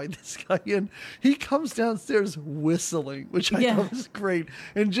have to invite this guy in. He comes downstairs whistling, which I thought was great.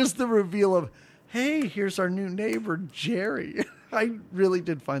 And just the reveal of, hey, here's our new neighbor, Jerry. I really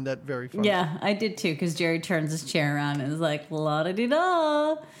did find that very funny. Yeah, I did too, because Jerry turns his chair around and is like,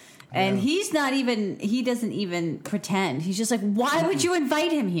 la-da-dee-da. And he doesn't even pretend. He's just like, why would you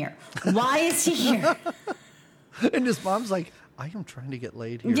invite him here? Why is he here? And his mom's like, I am trying to get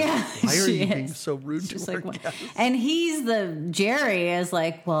laid here. Yeah, why are you being so rude to our guests? And Jerry is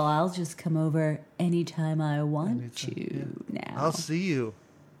like, well, I'll just come over anytime I want to now. I'll see you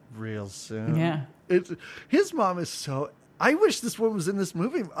real soon. Yeah. His mom is so... I wish this woman was in this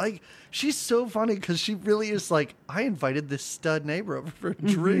movie. Like, she's so funny because she really is like, I invited this stud neighbor over for a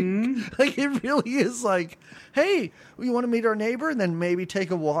drink. Like, it really is like, hey, you want to meet our neighbor and then maybe take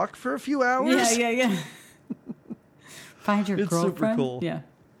a walk for a few hours? Yeah. Find your girlfriend. It's super cool. Yeah.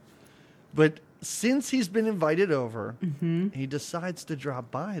 But since he's been invited over, he decides to drop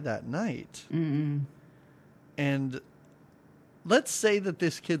by that night. And let's say that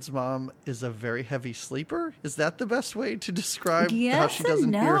this kid's mom is a very heavy sleeper. Is that the best way to describe how she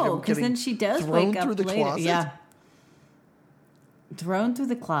doesn't hear him because then she does wake up later. Closet? Yeah. Thrown through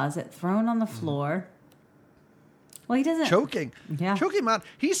the closet, thrown on the floor. Well, he doesn't... Choking. Yeah. Choking him out.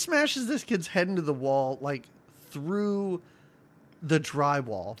 He smashes this kid's head into the wall, like, through the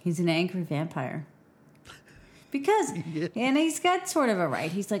drywall. He's an angry vampire. Because, and he's got sort of a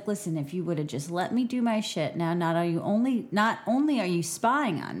right. He's like, listen, if you would have just let me do my shit, now not only are you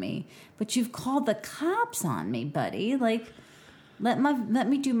spying on me, but you've called the cops on me, buddy. Like, let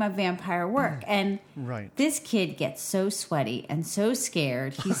me do my vampire work. And this kid gets so sweaty and so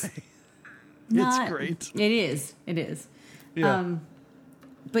scared. He's it's great. It is. Yeah.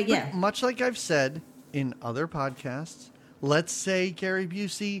 But yeah. But much like I've said in other podcasts, let's say Gary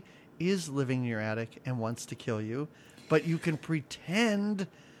Busey is living in your attic and wants to kill you, but you can pretend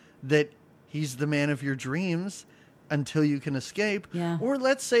that he's the man of your dreams until you can escape. Yeah. Or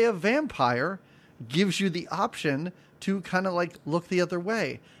let's say a vampire gives you the option to kind of like look the other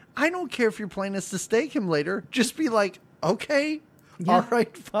way. I don't care if your plan is to stake him later. Just be like, okay, all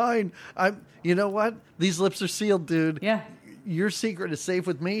right, fine. You know what? These lips are sealed, dude. Yeah. Your secret is safe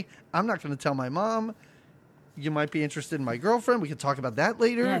with me. I'm not going to tell my mom. You might be interested in my girlfriend. We can talk about that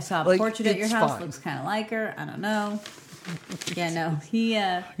later. Yeah, I saw a portrait at your house. Looks kind of like her. I don't know. Yeah, no. He...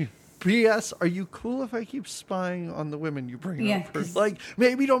 P.S. Are you cool if I keep spying on the women you bring over? Like,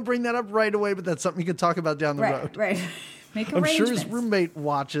 maybe don't bring that up right away, but that's something you can talk about down the road. Right. Make I'm arrangements. sure his roommate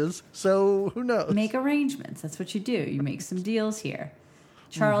watches, so who knows? Make arrangements. That's what you do. You make some deals here.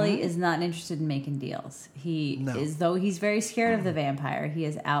 Charlie is not interested in making deals. He is, though he's very scared of the vampire, he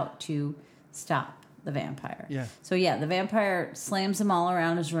is out to stop the vampire. Yeah. So, the vampire slams him all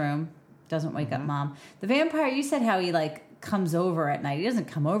around his room. Doesn't wake up Mom. The vampire, you said how he, comes over at night. He doesn't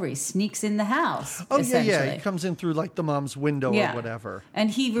come over. He sneaks in the house. Oh, yeah. He comes in through, the mom's window or whatever.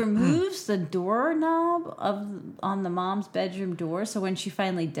 And he removes the doorknob on the mom's bedroom door, so when she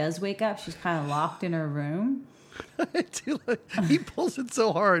finally does wake up, she's kind of locked in her room. He pulls it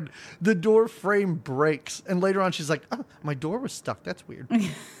so hard, the door frame breaks. And later on, she's like, oh, my door was stuck. That's weird.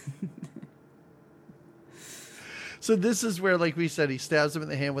 So this is where, like we said, he stabs him in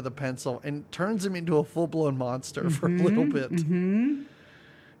the hand with a pencil and turns him into a full-blown monster for a little bit.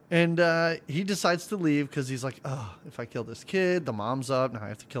 And he decides to leave because he's like, oh, if I kill this kid, the mom's up. Now I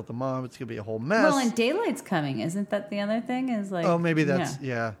have to kill the mom. It's going to be a whole mess. Well, and daylight's coming. Isn't that the other thing? Oh, maybe that's,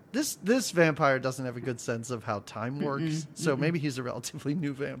 This vampire doesn't have a good sense of how time works. So maybe he's a relatively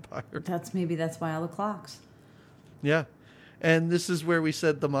new vampire. Maybe that's why all the clocks. Yeah. And this is where we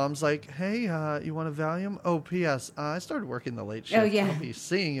said the mom's like, hey, you want a Valium? Oh, P.S. I started working the late shift. Oh, yeah. I'll be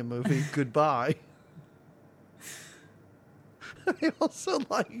seeing a movie. Goodbye. I also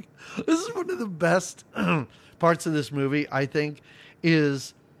this is one of the best parts of this movie, I think,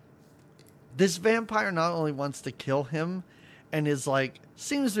 is this vampire not only wants to kill him and is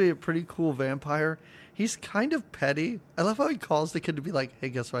seems to be a pretty cool vampire, he's kind of petty. I love how he calls the kid to be like, hey,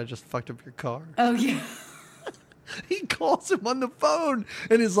 guess what? I just fucked up your car. Oh, yeah. He calls him on the phone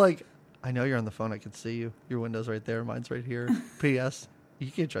and is like, I know you're on the phone. I can see you. Your window's right there. Mine's right here. P.S.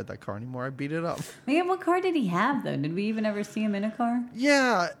 you can't drive that car anymore. I beat it up. Man, what car did he have, though? Did we even ever see him in a car?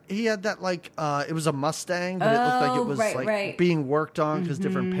 Yeah, he had that, like, it was a Mustang, but it looked like it was, being worked on because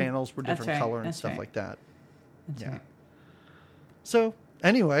different panels were different color and stuff like that. That's right. So,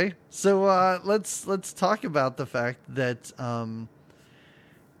 anyway, let's talk about the fact that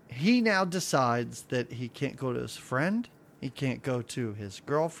he now decides that he can't go to his friend, he can't go to his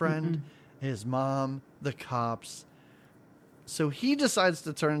girlfriend, his mom, the cops. So he decides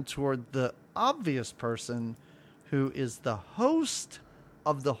to turn toward the obvious person who is the host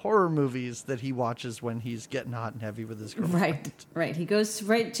of the horror movies that he watches when he's getting hot and heavy with his girlfriend. Right. He goes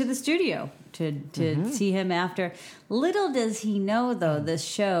right to the studio to see him after. Little does he know, though, this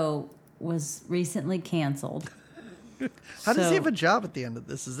show was recently canceled. How does he have a job at the end of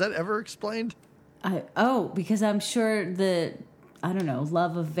this? Is that ever explained? Because I'm sure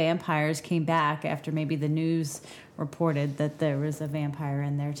love of vampires came back after maybe the news reported that there was a vampire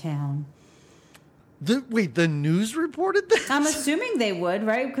in their town. The news reported this? I'm assuming they would,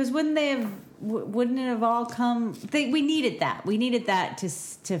 right? Because wouldn't it have all come? We needed that. We needed that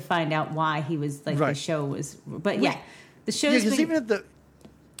to find out why he was like the show was. But the show's because even if the.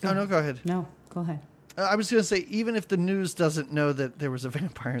 Oh no, go ahead. No, go ahead. I was going to say, even if the news doesn't know that there was a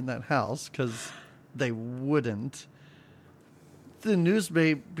vampire in that house, because they wouldn't. The news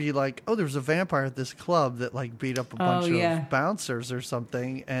may be like, oh, there was a vampire at this club that like beat up a bunch of bouncers or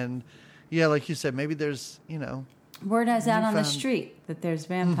something, and. Yeah, like you said, maybe there's, word has out on the street that there's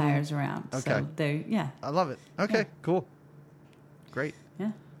vampires around. Okay. So I love it. Okay, cool. Great.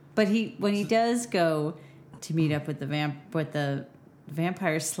 Yeah. But when he does go to meet up with the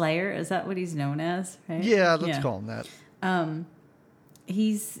vampire slayer, is that what he's known as? Right? Yeah, let's call him that.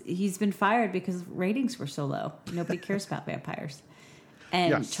 He's been fired because ratings were so low. Nobody cares about vampires.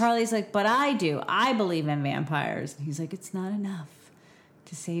 And Charlie's like, but I do. I believe in vampires. And he's like, it's not enough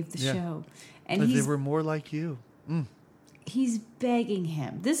to save the show. And they were more like you. He's begging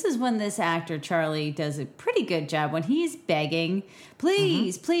him. This is when this actor, Charlie, does a pretty good job. When he's begging,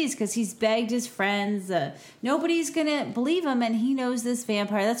 please, because he's begged his friends. Nobody's going to believe him, and he knows this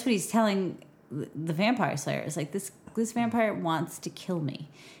vampire. That's what he's telling the vampire slayer. It's like, this vampire wants to kill me.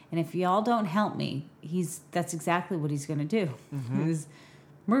 And if y'all don't help me, that's exactly what he's going to do. He's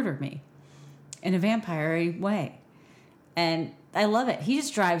murder me in a vampire way. And I love it. He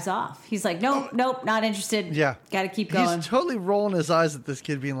just drives off. He's like, nope, not interested. Yeah. Got to keep going. He's totally rolling his eyes at this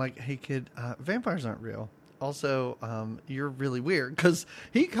kid being like, hey, kid, vampires aren't real. Also, you're really weird. Because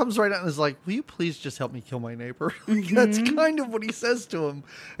he comes right out and is like, will you please just help me kill my neighbor? That's kind of what he says to him.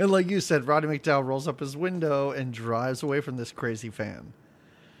 And like you said, Roddy McDowall rolls up his window and drives away from this crazy fan.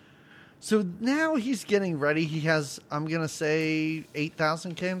 So now he's getting ready. He has, I'm going to say,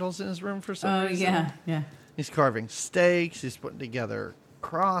 8,000 candles in his room for some reason. Yeah. He's carving steaks. He's putting together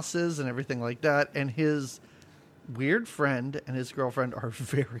crosses and everything like that. And his weird friend and his girlfriend are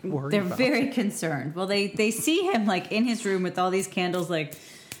very worried. They're very concerned. Well, they see him like in his room with all these candles, like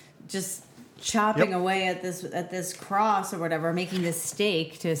just chopping away at this cross or whatever, making this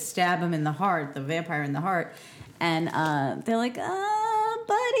steak to stab him in the heart, the vampire in the heart. And they're like,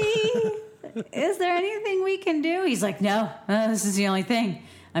 buddy, is there anything we can do? He's like, no, this is the only thing.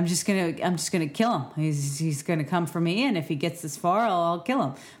 I'm just gonna kill him. He's gonna come for me, and if he gets this far, I'll kill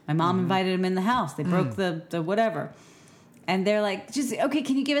him. My mom invited him in the house. They broke the whatever, and they're like, just okay.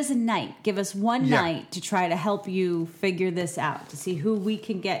 Can you give us a night? Give us one night to try to help you figure this out, to see who we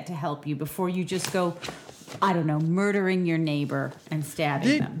can get to help you before you just go, I don't know, murdering your neighbor and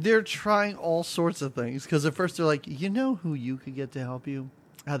stabbing them. They're trying all sorts of things because at first they're like, you know who you could get to help you?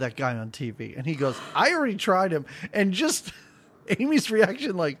 That guy on TV, and he goes, I already tried him, and just. Amy's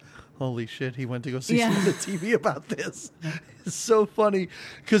reaction, like, holy shit, he went to go see some of the TV about this. It's so funny.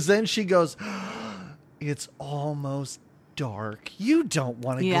 Because then she goes, it's almost dark. You don't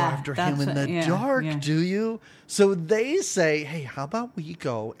want to go after him in the dark, do you? So they say, hey, how about we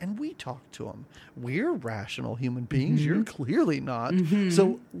go and we talk to him? We're rational human beings. You're clearly not.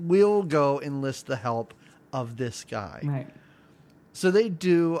 So we'll go enlist the help of this guy. Right. So they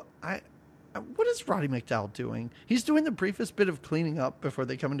do. What is Roddy McDowall doing? He's doing the briefest bit of cleaning up before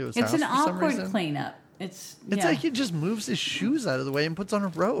they come into his house. It's an awkward cleanup. It's like he just moves his shoes out of the way and puts on a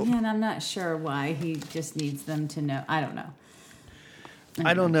robe. Yeah, and I'm not sure why he just needs them to know. I don't know.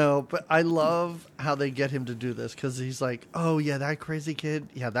 I don't know, but I love how they get him to do this because he's like, oh, yeah, that crazy kid.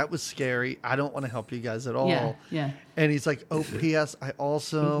 Yeah, that was scary. I don't want to help you guys at all. Yeah. And he's like, oh, P.S. I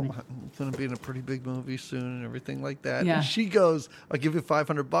also I'm going to be in a pretty big movie soon and everything like that. Yeah. And she goes, I'll give you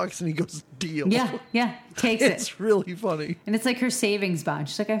 $500. And he goes, deal. Yeah. Takes it. It's really funny. And it's like her savings bond.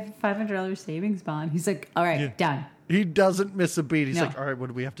 She's like, I have a $500 savings bond. He's like, all right, done. He doesn't miss a beat. He's like, all right, what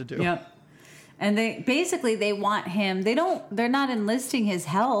do we have to do? Yep. And they want him. They're not enlisting his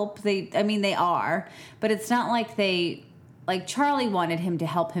help. They are, but it's not like Charlie wanted him to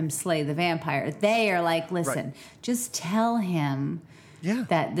help him slay the vampire. They are like, listen, just tell him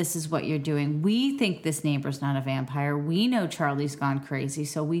that this is what you're doing. We think this neighbor's not a vampire. We know Charlie's gone crazy,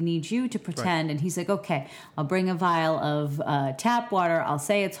 so we need you to pretend. Right. And he's like, okay, I'll bring a vial of tap water. I'll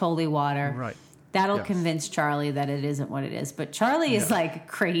say it's holy water. Right. That'll convince Charlie that it isn't what it is. But Charlie is like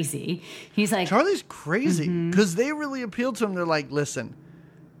crazy. He's like... Charlie's crazy because they really appeal to him. They're like, listen,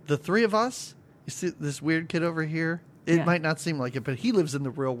 the three of us, you see this weird kid over here? It might not seem like it, but he lives in the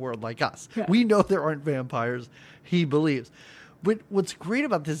real world like us. Yeah. We know there aren't vampires. He believes. But what's great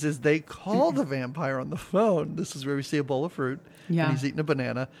about this is they call the vampire on the phone. This is where we see a bowl of fruit. Yeah. And he's eating a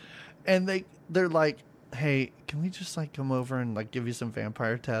banana. And they're like, hey, can we just like come over and like give you some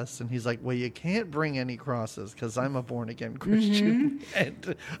vampire tests? And he's like, well, you can't bring any crosses because I'm a born again Christian.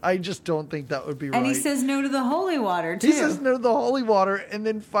 And I just don't think that would be right. And he says no to the holy water too. He says no to the holy water. And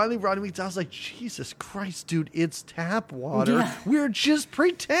then finally Rodney McDowell's like, Jesus Christ, dude, it's tap water. Yeah. We're just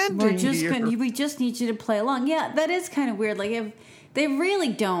pretending we just need you to play along. Yeah, that is kind of weird. Like if they really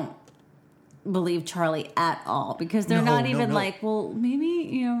don't believe Charlie at all because they're not even like, well,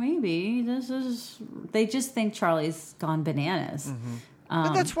 maybe this is. They just think Charlie's gone bananas.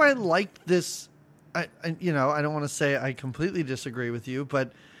 And that's why I like this. I don't want to say I completely disagree with you,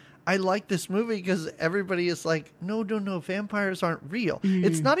 but I like this movie because everybody is like, no, vampires aren't real.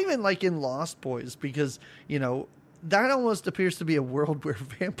 It's not even like in Lost Boys because that almost appears to be a world where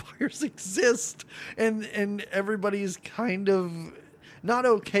vampires exist, and everybody's kind of not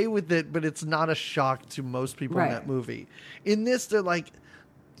okay with it, but it's not a shock to most people in that movie. In this, they're like,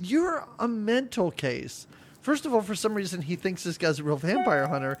 you're a mental case. First of all, for some reason, he thinks this guy's a real vampire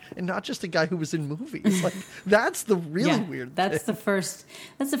hunter and not just a guy who was in movies. Like, that's the really weird thing. That's the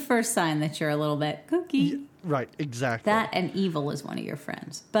first sign that you're a little bit kooky. Yeah, right, exactly. That and evil is one of your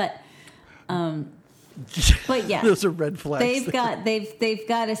friends. But yeah. Those are red flags. They've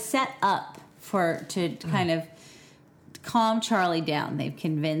got to set up to kind of calm Charlie down. They've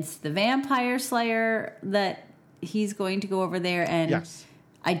convinced the vampire slayer that he's going to go over there and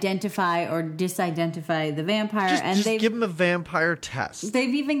identify or disidentify the vampire. Just give him a vampire test.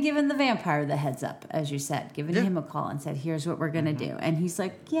 They've even given the vampire the heads up, as you said, given him a call and said, here's what we're going to do. And he's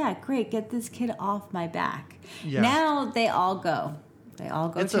like, yeah, great, get this kid off my back. Yeah. Now they all go. They all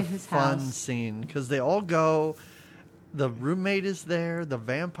go to his house. It's a fun scene because they all go. The roommate is there. The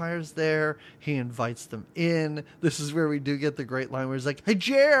vampire's there. He invites them in. This is where we do get the great line where he's like, hey,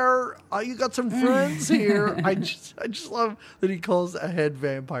 Jer, you got some friends here. I just love that he calls a head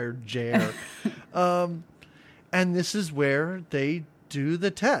vampire Jer. And this is where they do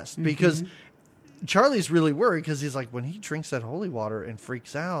the test because Charlie's really worried because he's like, when he drinks that holy water and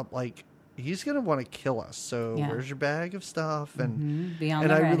freaks out, like, he's going to want to kill us. So where's your bag of stuff? And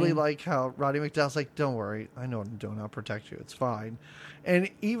I really like how Roddy McDowell's like, don't worry. I know what I'm doing. I'll protect you. It's fine. And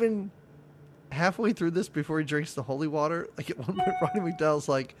even halfway through this, before he drinks the holy water, like at one point, Roddy McDowell's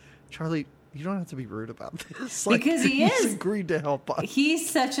like, Charlie, you don't have to be rude about this. Like, because he's agreed to help us. He's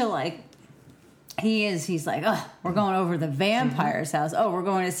such a he's like, oh, we're going over the vampire's house. Oh, we're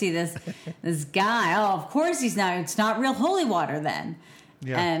going to see this guy. Oh, of course it's not real holy water then.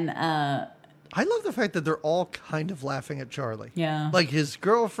 Yeah. And I love the fact that they're all kind of laughing at Charlie. Yeah. Like his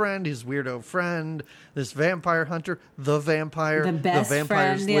girlfriend, his weirdo friend, this vampire hunter, the vampire, the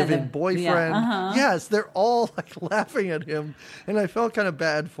vampire's live-in boyfriend. Yeah, Yes, they're all like laughing at him. And I felt kind of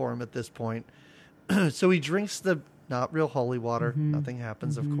bad for him at this point. So he drinks the not real holy water. Nothing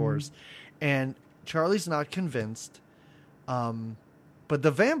happens, of course. And Charlie's not convinced. But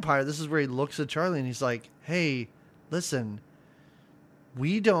the vampire, this is where he looks at Charlie and he's like, hey, listen,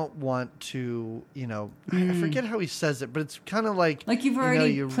 we don't want to, I forget how he says it, but it's kind of like you've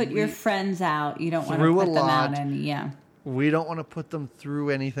already put your friends out. You don't want to put them out. And we don't want to put them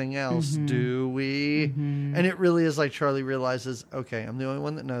through anything else, do we? And it really is like Charlie realizes, okay, I'm the only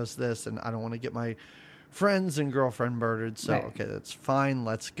one that knows this, and I don't want to get my friends and girlfriend murdered. So, okay, that's fine.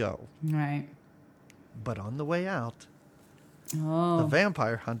 Let's go. Right. But on the way out, the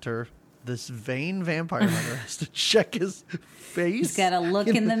vampire hunter, this vain vampire hunter, has to check his face. He's got to look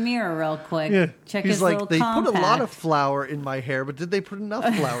in the mirror real quick. Yeah. Check He's his like, little they compact. put a lot of flour in my hair, but did they put enough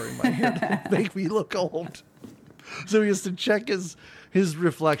flour in my hair to make me look old? So he has to check his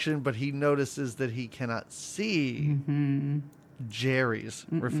reflection, but he notices that he cannot see Jerry's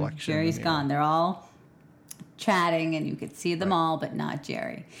reflection. Jerry's gone. They're all chatting, and you could see them all, but not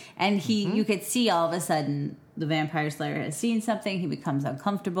Jerry. And you could see all of a sudden the vampire slayer has seen something. He becomes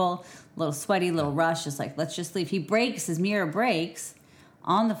uncomfortable, a little sweaty, a little rush. Just like, let's just leave. His mirror breaks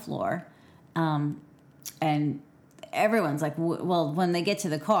on the floor. And everyone's like, well, when they get to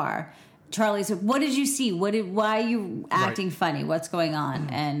the car, Charlie's like, what did you see? Why are you acting funny? What's going on?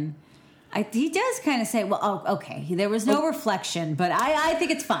 And he does kind of say, well, okay, there was no reflection, but I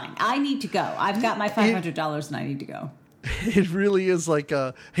think it's fine. I need to go. I've got my $500 and I need to go. It really is like,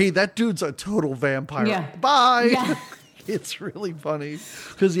 hey, that dude's a total vampire. Yeah. Bye. Yeah. It's really funny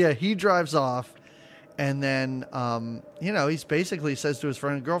because, he drives off and then, he's basically says to his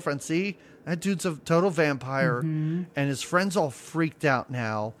friend and girlfriend, see, that dude's a total vampire. And his friend's all freaked out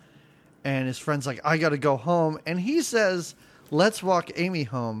now. And his friend's like, I got to go home. And he says, let's walk Amy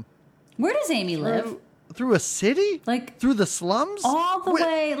home. Where does Amy live? Through a city? Like through the slums? All the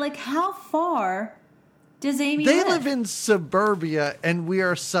way. Like, how far does Amy live? They live in suburbia, and we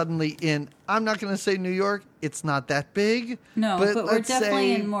are suddenly in, I'm not going to say New York. It's not that big. No, but we're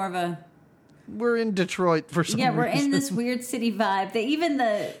definitely in more of a... We're in Detroit for some reason. Yeah, we're in this weird city vibe. Even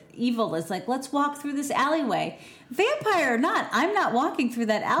the evil is like, let's walk through this alleyway. Vampire or not, I'm not walking through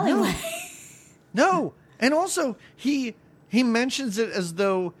that alleyway. No. And also, he mentions it as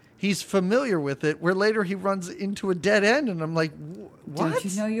though he's familiar with it, where later he runs into a dead end, and I'm like, what? Don't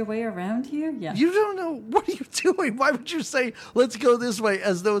you know your way around here? Yeah. You don't know. What are you doing? Why would you say, let's go this way,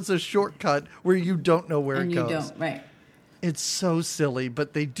 as though it's a shortcut where you don't know where it goes? And you don't, right. It's so silly,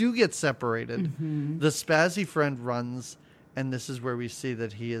 but they do get separated. The spazzy friend runs, and this is where we see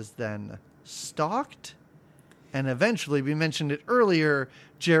that he is then stalked. And eventually, we mentioned it earlier,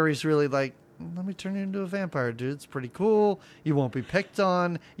 Jerry's really like, let me turn you into a vampire, dude. It's pretty cool. You won't be picked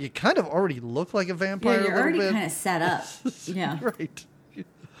on. You kind of already look like a vampire a little bit. Yeah, you're already kind of set up. Yeah. Right.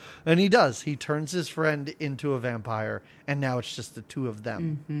 And he does. He turns his friend into a vampire, and now it's just the two of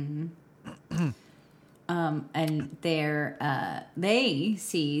them. And they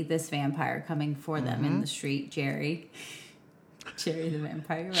see this vampire coming for them in the street, Jerry the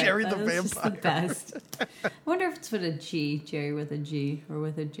vampire. Right? Jerry the vampire. Just the best. I wonder if it's with a G, Jerry with a G, or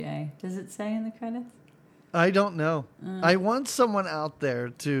with a J. Does it say in the credits? I don't know. I want someone out there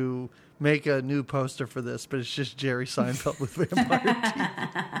to make a new poster for this, but it's just Jerry Seinfeld with vampire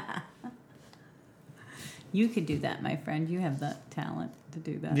teeth. You could do that, my friend. You have the talent to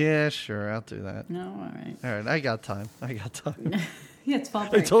do that. Yeah, sure. I'll do that. No, all right. All right. I got time. Yeah, it's fall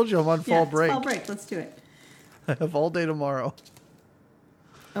break. I told you I'm on fall break. It's fall break. Let's do it. I have all day tomorrow.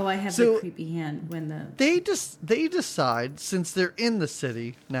 Oh, I have the creepy hand when the... They decide, since they're in the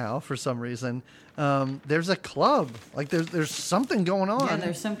city now for some reason, there's a club. Like there's something going on. Yeah,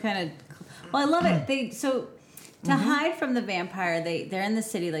 there's some kind of... Well, I love it. To hide from the vampire, they're in the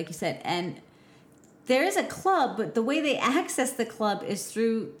city, like you said, and there is a club, but the way they access the club is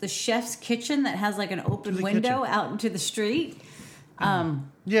through the chef's kitchen that has like an open window out into the street.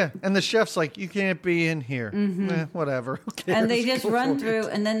 Yeah, and the chef's like, you can't be in here. Whatever. Who cares? And they just run through,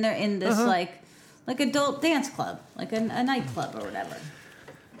 and then they're in this like adult dance club, like a nightclub or whatever.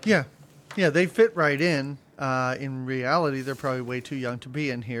 Yeah, they fit right in. In reality, they're probably way too young to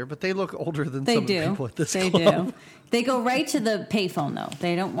be in here, but they look older than some of the people at this club. They do. They go right to the payphone, though.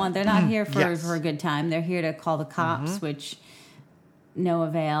 They're not here for a good time. They're here to call the cops, which no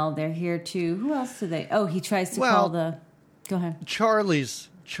avail. They're here to... Who else do they... Oh, he tries to call the... Go ahead. Charlie's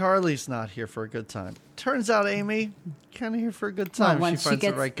not here for a good time. Turns out Amy kind of here for a good time. Well, she finds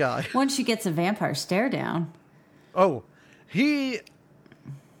the right guy. Once she gets a vampire stare down. Oh,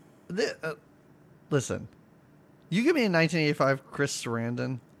 listen, you give me a 1985 Chris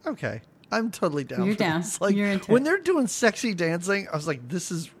Sarandon, okay, I'm totally down. You're for down. This. Like, you're into when they're doing sexy dancing, I was like,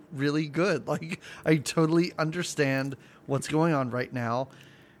 this is really good. Like, I totally understand what's going on right now.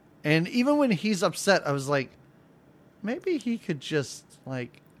 And even when he's upset, I was like, maybe he could just,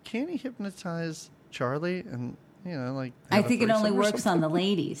 like, can he hypnotize Charlie? And, I think it only works on the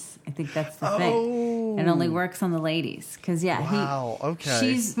ladies. I think that's the thing. It only works on the ladies. Because,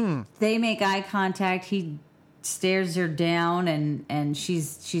 okay. They make eye contact. He stares her down, and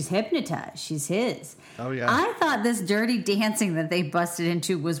she's hypnotized. She's his. Oh, yeah. I thought this dirty dancing that they busted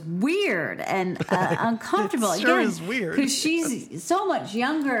into was weird and uncomfortable. It sure is weird. Because she's so much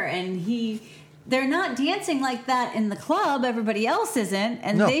younger, and they're not dancing like that in the club. Everybody else isn't.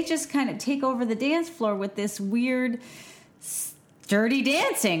 And they just kind of take over the dance floor with this weird, dirty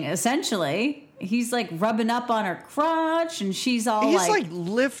dancing, essentially. He's like rubbing up on her crotch, and she's all He's like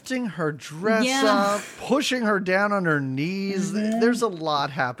lifting her dress up, pushing her down on her knees. There's a lot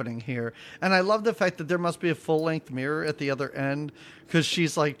happening here. And I love the fact that there must be a full-length mirror at the other end, because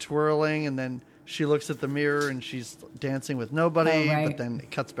she's like twirling, and then she looks at the mirror and she's dancing with nobody, Oh, right. but then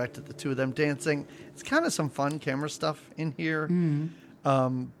it cuts back to the two of them dancing. It's kind of some fun camera stuff in here.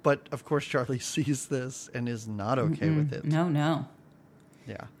 But, of course, Charlie sees this and is not okay with it. No.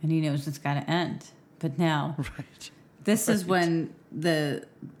 Yeah. And he knows it's got to end. But now, Right. this is when the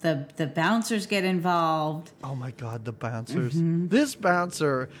bouncers get involved. Oh, my God, the bouncers. This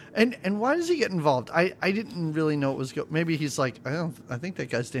bouncer. And why does he get involved? I didn't really know it was... Maybe he's like, I think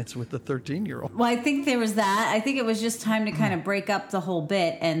that guy's dancing with the 13-year-old. Well, I think there was that. I think it was just time to kind of break up the whole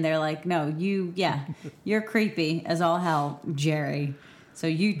bit. And they're like, no, you're creepy as all hell, Jerry. So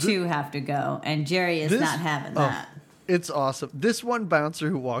you too have to go. And Jerry is not having that. It's awesome. This one bouncer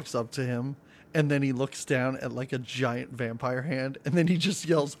who walks up to him and then he looks down at like a giant vampire hand and then he just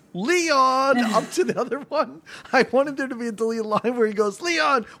yells, Leon, up to the other one. I wanted there to be a deleted line where he goes,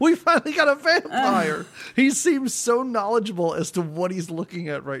 Leon, we finally got a vampire. He seems so knowledgeable as to what he's looking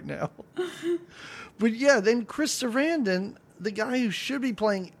at right now. But yeah, then Chris Sarandon, the guy who should be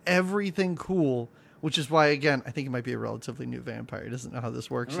playing everything cool, which is why, again, I think he might be a relatively new vampire. He doesn't know how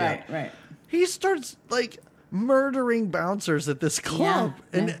this works yet. Right. He starts, like, murdering bouncers at this club.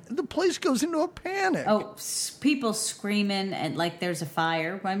 And the place goes into a panic. Oh, people screaming and like there's a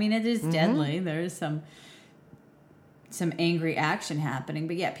fire. I mean, it is deadly. There is some angry action happening.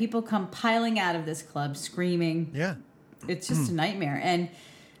 But yeah, people come piling out of this club screaming. Yeah. It's just a nightmare. And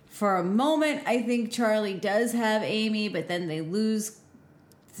for a moment, I think Charlie does have Amy, but then they lose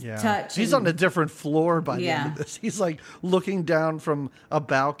touch. He's on a different floor by the end of this. He's like looking down from a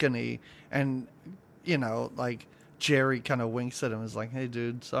balcony and, you know, like Jerry kind of winks at him and is like, hey,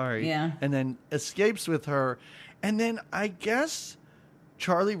 dude, sorry. Yeah. And then escapes with her. And then I guess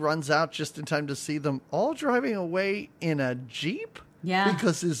Charlie runs out just in time to see them all driving away in a Jeep. Yeah.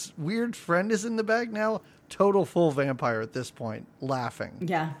 Because his weird friend is in the back now. Total full vampire at this point, laughing.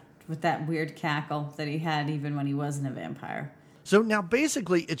 Yeah, with that weird cackle that he had even when he wasn't a vampire. So now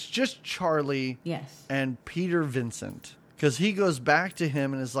basically it's just Charlie and Peter Vincent. Because he goes back to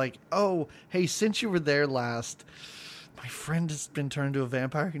him and is like, oh, hey, since you were there last, my friend has been turned into a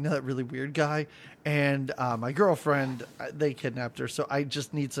vampire. You know that really weird guy? And my girlfriend, they kidnapped her. So I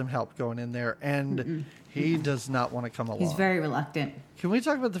just need some help going in there. And he does not want to come along. He's very reluctant. Can we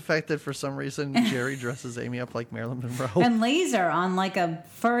talk about the fact that for some reason Jerry dresses Amy up like Marilyn Monroe? And lays her on like a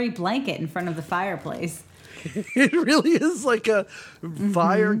furry blanket in front of the fireplace. It really is like a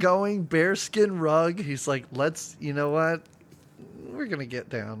fire-going bearskin rug. He's like, you know what? We're going to get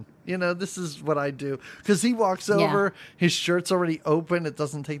down. You know, this is what I do. Because he walks over, his shirt's already open. It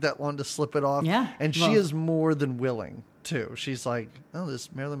doesn't take that long to slip it off. Yeah. And she is more than willing, too. She's like, oh,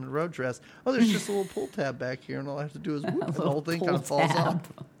 this Marilyn Monroe dress. Oh, there's just a little pull tab back here, and all I have to do is whoop, and the whole thing kind of falls off.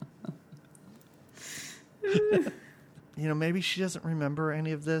 You know, maybe she doesn't remember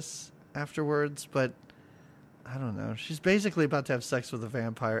any of this afterwards, but I don't know. She's basically about to have sex with a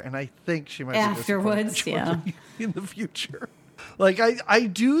vampire, and I think she might afterwards, be in the future. Like I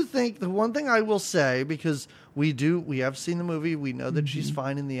do think the one thing I will say, because we have seen the movie, we know that she's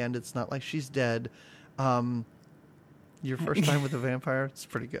fine in the end. It's not like she's dead. Your first time with a vampire, it's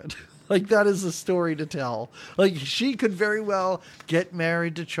pretty good. Like that is a story to tell. Like she could very well get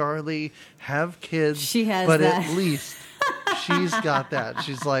married to Charlie, have kids. She has but that. At least she's got that.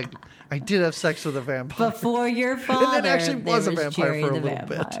 She's like, I did have sex with a vampire. Before your father, and then actually was a vampire Jerry for a the little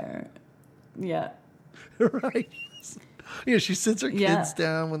vampire. Yeah. bit. Right. Yeah, she sits her kids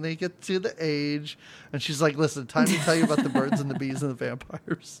down when they get to the age, and she's like, listen, time to tell you about the birds and the bees and the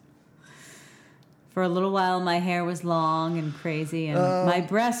vampires. For a little while, my hair was long and crazy, and my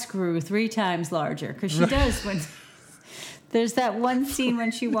breasts grew 3 times larger. Because she does when... There's that one scene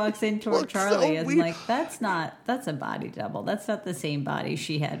when she walks in toward Charlie, and like, that's a body double. That's not the same body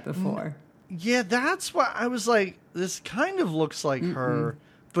she had before. Yeah, that's why I was like, this kind of looks like her,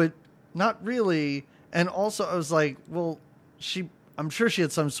 but not really. And also I was like, well, I'm sure she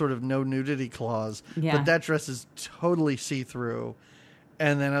had some sort of no nudity clause, but that dress is totally see-through.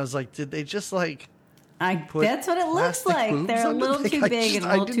 And then I was like, did they just like... that's what it looks like. They're a little too big and a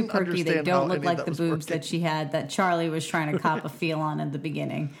little too perky. They don't look like the boobs that she had that Charlie was trying to cop a feel on in the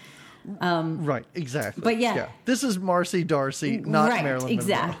beginning. Right, exactly. But yeah. This is Marcy Darcy, not Marilyn Monroe.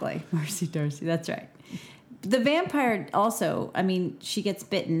 Exactly. Marcy Darcy, that's right. The vampire also, I mean, she gets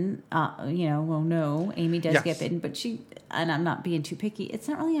bitten. Amy does get bitten, but and I'm not being too picky, it's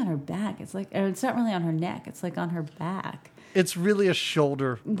not really on her back. It's not really on her neck. It's like on her back. It's really a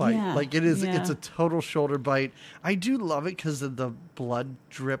shoulder bite. Yeah, like it is, it's a total shoulder bite. I do love it because of the blood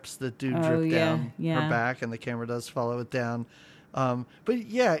drips that drip down her back, and the camera does follow it down. But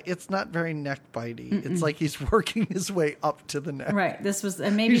yeah, it's not very neck bitey. It's like he's working his way up to the neck. Right.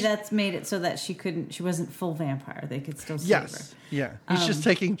 And maybe that's made it so that she wasn't full vampire. They could still save her. Yeah. He's just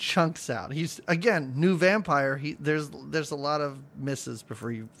taking chunks out. He's, again, new vampire. There's a lot of misses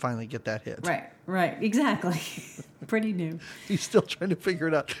before you finally get that hit. Right. Exactly. Pretty new. He's still trying to figure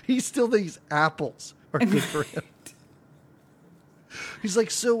it out. He still thinks apples are good for him. He's like,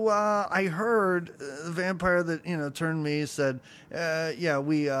 so I heard the vampire that turned me said,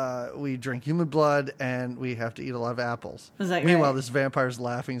 we drink human blood and we have to eat a lot of apples. Meanwhile, this vampire's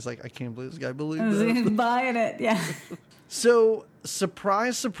laughing. He's like, I can't believe this guy believes this. He's buying it, yeah. So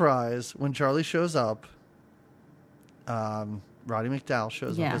surprise, surprise, when Charlie shows up, Roddy McDowall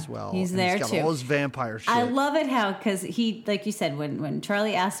shows up as well. He's there got too. All his vampire shit. I love it because he, like you said, when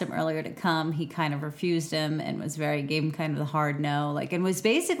Charlie asked him earlier to come, he kind of refused him and gave him kind of the hard no, and was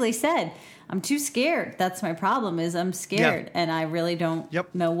basically said, "I'm too scared. That's my problem. Is I'm scared and I really don't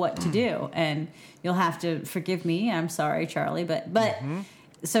know what to do. And you'll have to forgive me. I'm sorry, Charlie, but."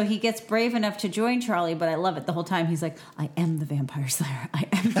 So he gets brave enough to join Charlie, but I love it the whole time. He's like, I am the vampire slayer. I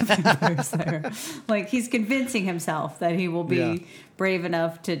am the vampire slayer. Like, he's convincing himself that he will be brave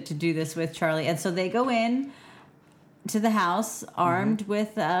enough to do this with Charlie. And so they go in to the house armed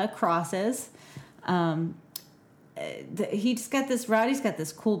with crosses. Roddy's got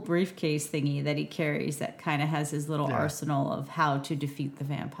this cool briefcase thingy that he carries that kind of has his little arsenal of how to defeat the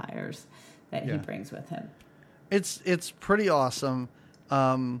vampires that he brings with him. It's pretty awesome.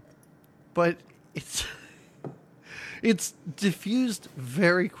 But it's diffused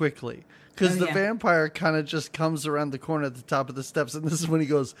very quickly because the vampire kind of just comes around the corner at the top of the steps, and this is when he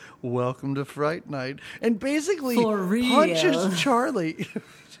goes, "Welcome to Fright Night," and basically punches Charlie.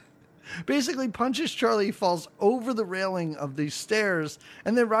 Basically punches Charlie, falls over the railing of these stairs,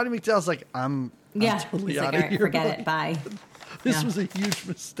 and then Roddy McDowall's like, I'm totally out of here. Forget it. Bye. This was a huge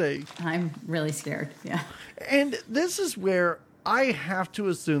mistake. I'm really scared. Yeah. And this is where I have to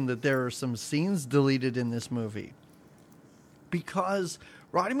assume that there are some scenes deleted in this movie because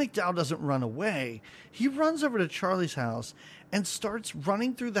Roddy McDowall doesn't run away. He runs over to Charlie's house and starts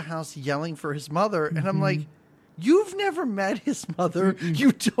running through the house yelling for his mother. And I'm like, you've never met his mother.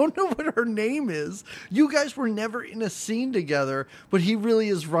 You don't know what her name is. You guys were never in a scene together, but he really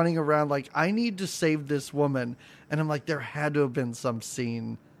is running around like, I need to save this woman. And I'm like, there had to have been some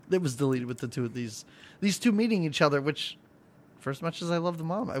scene that was deleted with the two of these two meeting each other, which... For as much as I love the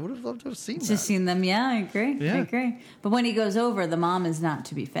mom, I would have loved to have seen that. Just seen them, I agree. Yeah. I agree. But when he goes over, the mom is not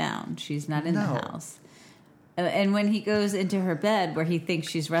to be found. She's not in the house. And when he goes into her bed, where he thinks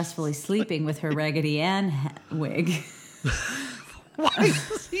she's restfully sleeping with her Raggedy Ann wig. Why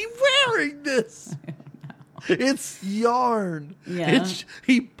is he wearing this? I don't know. It's yarn. Yeah.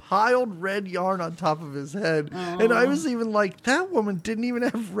 He piled red yarn on top of his head. And I was even like, that woman didn't even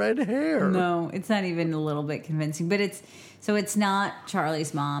have red hair. No, it's not even a little bit convincing. But it's not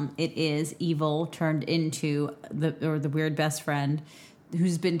Charlie's mom. It is evil turned into the weird best friend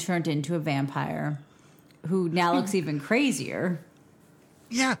who's been turned into a vampire who now looks even crazier.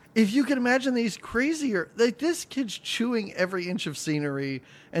 Yeah, if you can imagine these crazier, like this kid's chewing every inch of scenery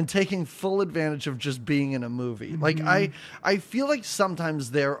and taking full advantage of just being in a movie. Like I feel like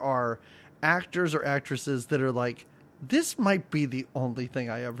sometimes there are actors or actresses that are like, this might be the only thing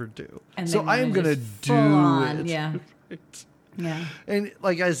I ever do. So I am going to do it. Yeah. Yeah. And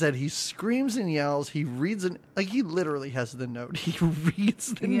like I said, he screams and yells. He reads he literally has the note. He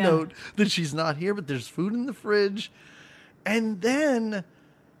reads the note that she's not here, but there's food in the fridge. And then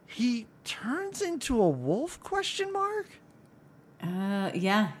he turns into a wolf ?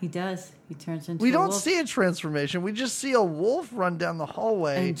 Yeah, he does. He turns into We don't see a transformation. We just see a wolf run down the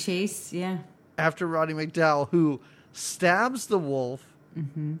hallway. And chase, after Roddy McDowall, who stabs the wolf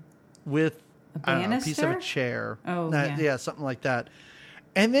with a piece of a chair. Yeah, something like that.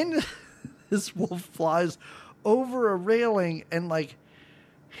 And then this wolf flies over a railing and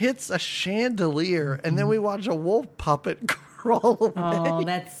hits a chandelier, and then we watch a wolf puppet crawl away. Oh,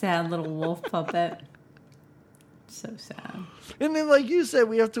 that sad little wolf puppet. So sad. And then, like you said,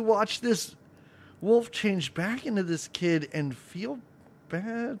 we have to watch this wolf change back into this kid and feel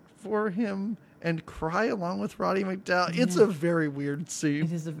bad for him and cry along with Roddy McDowall. Yeah. It's a very weird scene.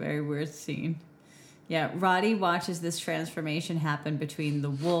 It is a very weird scene. Yeah, Roddy watches this transformation happen between the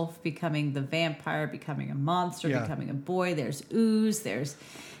wolf becoming the vampire, becoming a monster, becoming a boy. There's ooze. There's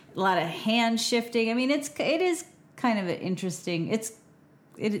a lot of hand shifting. I mean, it is kind of an interesting. It's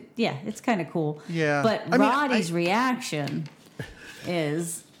kind of cool. Yeah. But Roddy's reaction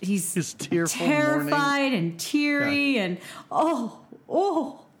is he's terrified and teary and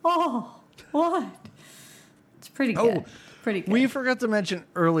what? It's pretty good. Pretty good. We forgot to mention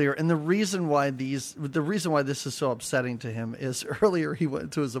earlier, and the reason why this is so upsetting to him is earlier he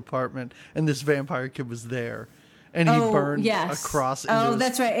went to his apartment and this vampire kid was there. And he burned a cross into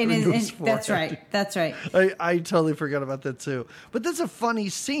that's right. That's right. I totally forgot about that too. But that's a funny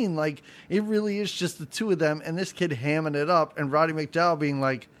scene. Like, it really is just the two of them and this kid hamming it up and Roddy McDowall being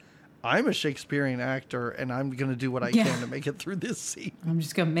like, I'm a Shakespearean actor and I'm going to do what I can to make it through this scene. I'm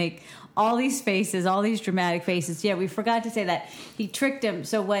just going to make all these faces, all these dramatic faces. Yeah, we forgot to say that. He tricked him.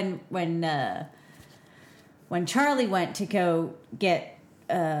 So when Charlie went to go get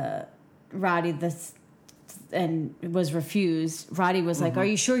Roddy and was refused, Roddy was like, "Are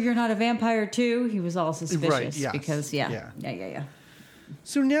you sure you're not a vampire too?" He was all suspicious, right, yes. Because yeah.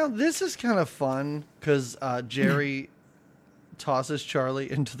 So now this is kind of fun because Jerry tosses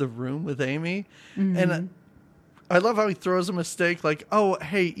Charlie into the room with Amy, and I love how he throws a mistake like, "Oh,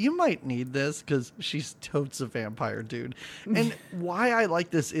 hey, you might need this," because she's totes a vampire dude. And why I like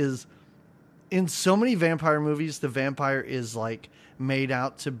this is, in so many vampire movies, the vampire is like made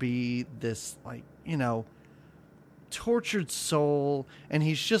out to be this, like, you know, tortured soul, and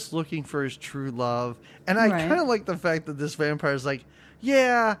he's just looking for his true love. And I kind of like the fact that this vampire is like,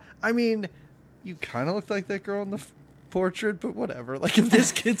 yeah, I mean, you kind of look like that girl in the portrait, but whatever. Like, if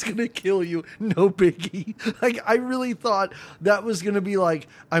this kid's gonna kill you, no biggie. Like, I really thought that was gonna be like,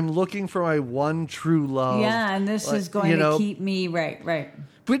 I'm looking for my one true love. Yeah, and this is going to keep me right.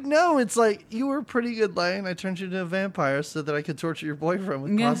 But no, it's like, you were a pretty good lion. I turned you into a vampire so that I could torture your boyfriend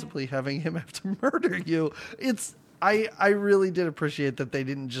with possibly having him have to murder you. I really did appreciate that they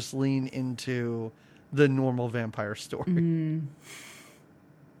didn't just lean into the normal vampire story.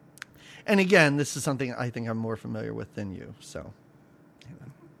 And again, this is something I think I'm more familiar with than you. So, you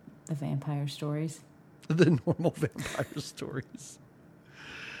know. The vampire stories. The normal vampire stories.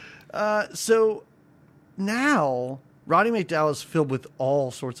 So now Roddy McDowall is filled with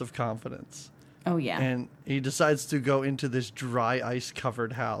all sorts of confidence. Oh, yeah. And he decides to go into this dry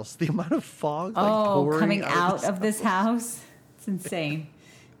ice-covered house. The amount of fog pouring coming out of this house. It's insane.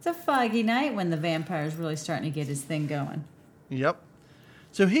 It's a foggy night when the vampire's really starting to get his thing going. Yep.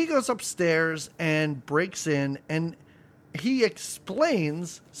 So he goes upstairs and breaks in, and he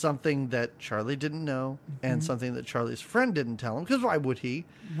explains something that Charlie didn't know and something that Charlie's friend didn't tell him, because why would he?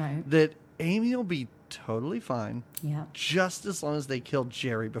 Right. That Amy will be totally fine. Yeah. Just as long as they kill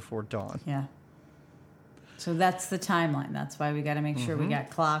Jerry before dawn. Yeah. So that's the timeline. That's why we got to make sure we got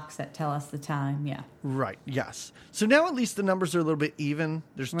clocks that tell us the time. Yeah. Right. Yes. So now at least the numbers are a little bit even.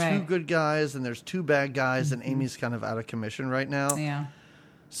 There's two good guys and there's two bad guys, and Amy's kind of out of commission right now. Yeah.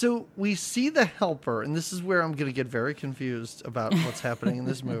 So we see the helper, and this is where I'm going to get very confused about what's happening in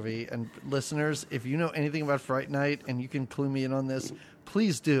this movie. And listeners, if you know anything about Fright Night and you can clue me in on this,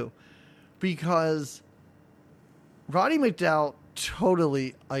 please do. Because Roddy McDowall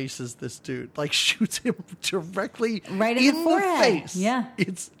totally ices this dude, like shoots him directly right in the face. Yeah.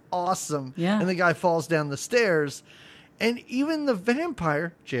 It's awesome. Yeah. And the guy falls down the stairs. And even the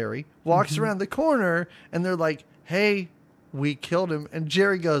vampire, Jerry, walks around the corner and they're like, hey, we killed him. And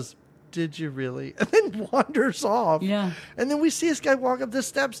Jerry goes, did you really? And then wanders off. Yeah. And then we see this guy walk up the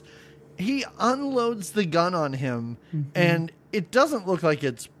steps. He unloads the gun on him and it doesn't look like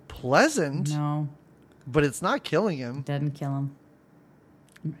it's pleasant. No. But it's not killing him. It doesn't kill him.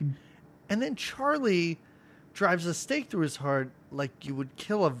 And then Charlie drives a stake through his heart like you would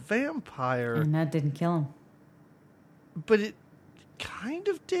kill a vampire. And that didn't kill him. But it kind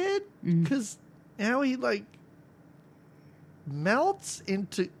of did. Because now he, like, melts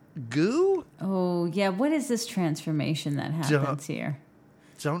into goo. Oh, yeah. What is this transformation that happens here?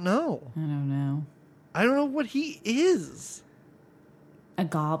 Don't know. I don't know. I don't know what he is. A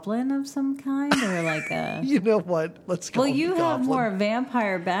goblin of some kind, or like a... You know what? Let's go. Well, you have more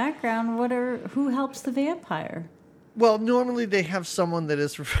vampire background. Who helps the vampire? Well, normally they have someone that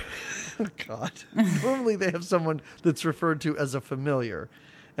is... Oh, God. Normally they have someone that's referred to as a familiar.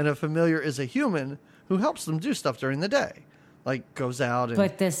 And a familiar is a human who helps them do stuff during the day. Like, goes out and...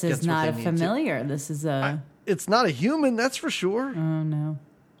 But this is not a familiar. This is a... It's not a human, that's for sure. Oh, no.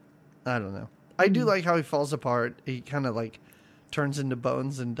 I don't know. I do like how he falls apart. He kind of, like... turns into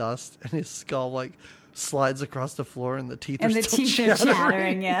bones and dust, and his skull like slides across the floor, and the teeth are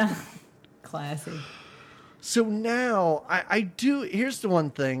shattering. Yeah, classy. So now I do. Here's the one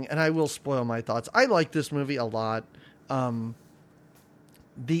thing, and I will spoil my thoughts. I like this movie a lot.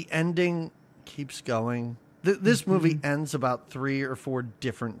 The ending keeps going. This movie ends about 3 or 4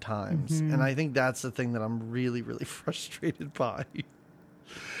 different times, and I think that's the thing that I'm really, really frustrated by.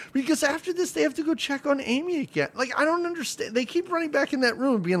 Because after this, they have to go check on Amy again. Like, I don't understand. They keep running back in that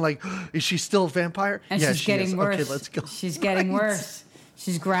room being like, is she still a vampire? And she's getting worse. Okay, let's go. She's getting worse.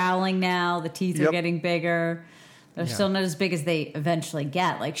 She's growling now. The teeth are getting bigger. They're still not as big as they eventually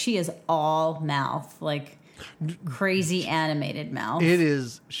get. Like, she is all mouth. Like, crazy animated mouth. It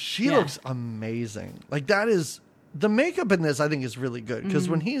is. She looks amazing. Like, that is... The makeup in this, I think, is really good. Because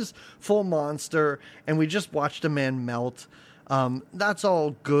when he's full monster and we just watched a man melt... that's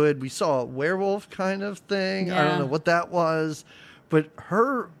all good. We saw a werewolf kind of thing. Yeah. I don't know what that was. But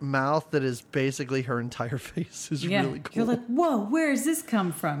her mouth that is basically her entire face is really cool. You're like, whoa, where does this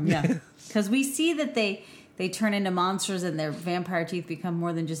come from? Yeah. Because we see that they turn into monsters and their vampire teeth become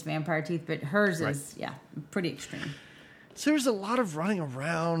more than just vampire teeth. But hers is, pretty extreme. So there's a lot of running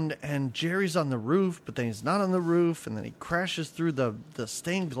around, and Jerry's on the roof, but then he's not on the roof, and then he crashes through the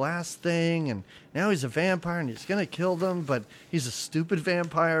stained glass thing, and now he's a vampire, and he's going to kill them, but he's a stupid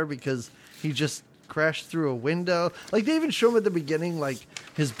vampire because he just crashed through a window. Like, they even show him at the beginning, like,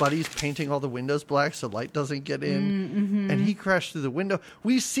 his buddy's painting all the windows black so light doesn't get in, and he crashed through the window.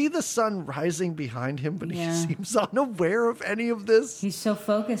 We see the sun rising behind him, but he seems unaware of any of this. He's so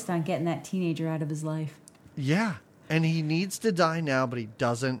focused on getting that teenager out of his life. Yeah. And he needs to die now, but he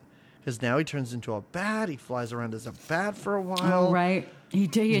doesn't. Because now he turns into a bat. He flies around as a bat for a while. Oh, right. He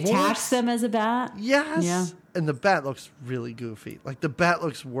attacks them as a bat? Yes. Yeah. And the bat looks really goofy. Like, the bat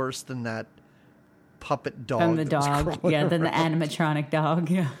looks worse than that puppet dog. Than the dog. Yeah, than the animatronic dog.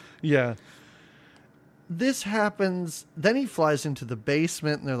 Yeah. Yeah. This happens. Then he flies into the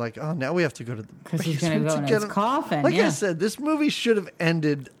basement, and they're like, oh, now we have to go to the basement. Because he's going to go in his coffin. Like I said, this movie should have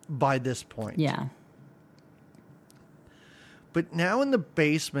ended by this point. Yeah. But now in the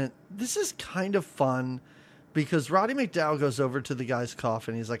basement, this is kind of fun because Roddy McDowall goes over to the guy's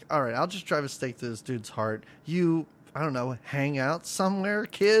coffin. He's like, all right, I'll just drive a stake through this dude's heart. You, I don't know, hang out somewhere,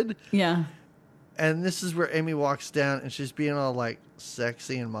 kid? Yeah. And this is where Amy walks down and she's being all like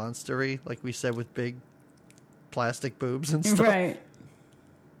sexy and monstery, like we said, with big plastic boobs and stuff. Right.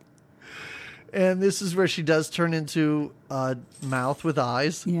 And this is where she does turn into a mouth with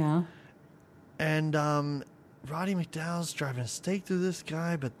eyes. Yeah. And, Roddy McDowall's driving a stake through this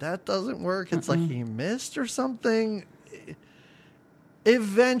guy, but that doesn't work. It's like he missed or something.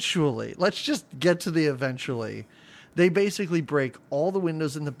 Eventually, let's just get to the eventually. They basically break all the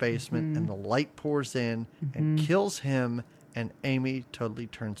windows in the basement and the light pours in and kills him, and Amy totally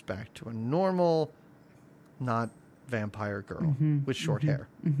turns back to a normal, not vampire girl with short hair.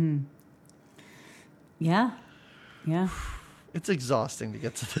 Yeah. Yeah. It's exhausting to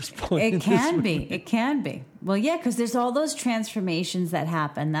get to this point. It can be. It can be. Well, yeah, because there's all those transformations that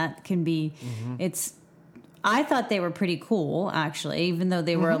happen. That can be, I thought they were pretty cool, actually, even though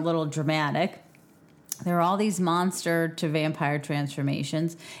they were a little dramatic. There are all these monster to vampire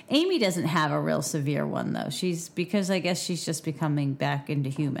transformations. Amy doesn't have a real severe one, though. Because I guess she's just becoming back into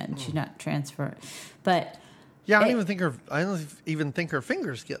human. She's not transferred. But... Yeah, I don't even think her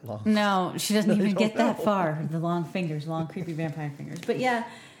fingers get long. No, she doesn't even get that far. The long fingers, long creepy vampire fingers. But yeah.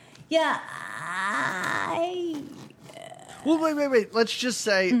 Well, wait. Let's just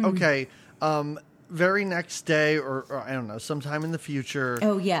say, okay, very next day, or I don't know, sometime in the future.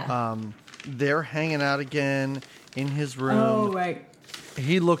 Oh yeah. They're hanging out again in his room. Oh right.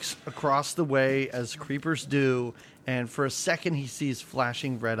 He looks across the way as creepers do, and for a second he sees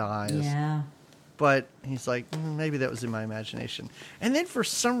flashing red eyes. Yeah. But he's like, maybe that was in my imagination. And then for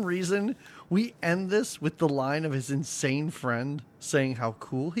some reason, we end this with the line of his insane friend saying how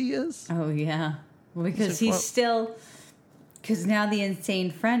cool he is. Oh, yeah. Well, because because now the insane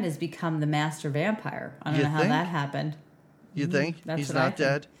friend has become the master vampire. I don't know how that happened. You think? He's not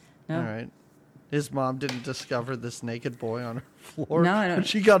dead? No. All right. His mom didn't discover this naked boy on her floor. No, I don't. When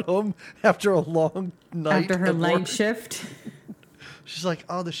she got home after a long night. After her night shift. She's like,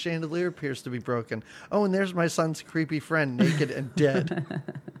 oh, the chandelier appears to be broken. Oh, and there's my son's creepy friend, naked and dead.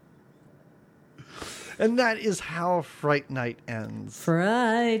 And that is how Fright Night ends.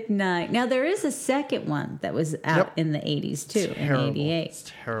 Fright Night. Now, there is a second one that was out in the 80s, too, in 88.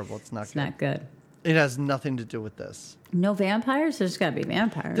 It's terrible. It's not good. It's not good. It has nothing to do with this. No vampires? There's got to be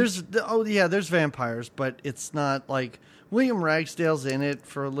vampires. There's vampires, but it's not like... William Ragsdale's in it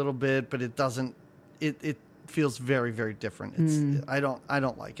for a little bit, but it doesn't... It feels very, very different. I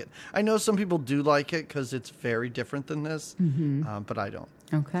don't like it. I know some people do like it because it's very different than this, but I don't.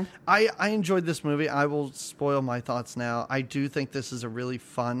 Okay. I enjoyed this movie. I will spoil my thoughts now. I do think this is a really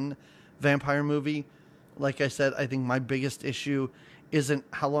fun vampire movie. Like I said, I think my biggest issue isn't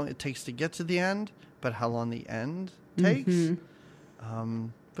how long it takes to get to the end, but how long the end takes.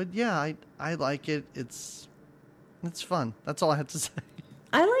 But yeah, I like it. It's fun. That's all I have to say.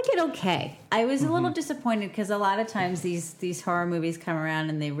 I like it okay. I was a little disappointed because a lot of times these horror movies come around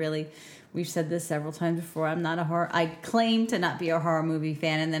and they really, we've said this several times before, I claim to not be a horror movie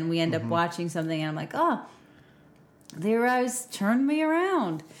fan, and then we end up watching something and I'm like, oh, their eyes turned me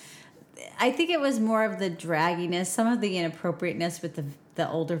around. I think it was more of the dragginess, some of the inappropriateness with the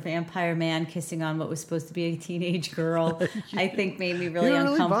older vampire man kissing on what was supposed to be a teenage girl. I think made me really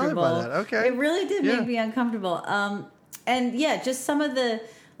uncomfortable. Really bothered by that. Okay. It really did make me uncomfortable. And yeah, just some of the,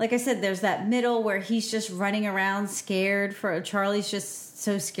 like I said, there's that middle where he's just running around scared Charlie's just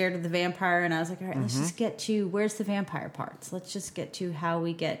so scared of the vampire. And I was like, all right, let's just get to, where's the vampire parts? Let's just get to how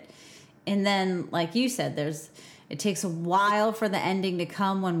we get. And then, like you said, it takes a while for the ending to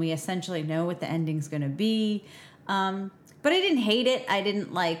come when we essentially know what the ending's going to be. But I didn't hate it. I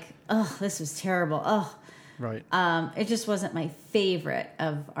didn't this was terrible. Oh, right. It just wasn't my favorite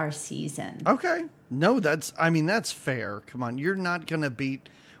of our season. Okay. No, that's fair. Come on. We're never going to beat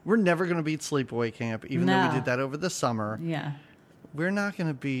Sleepaway Camp, even though we did that over the summer. Yeah. We're not going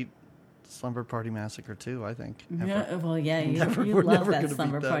to beat Slumber Party Massacre 2, I think. Yeah, well, yeah, you love that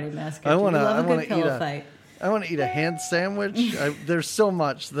Slumber Party Massacre. You love a good pillow fight. I want to eat a hand sandwich. There's so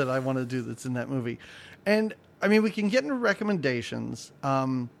much that I want to do that's in that movie. And, I mean, we can get into recommendations.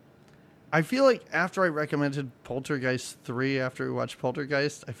 I feel like after I recommended Poltergeist 3, after we watched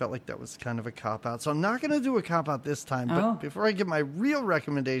Poltergeist, I felt like that was kind of a cop-out. So I'm not going to do a cop-out this time. But before I give my real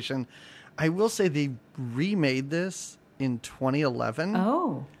recommendation, I will say they remade this in 2011.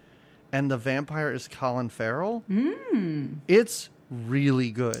 Oh. And the vampire is Colin Farrell. It's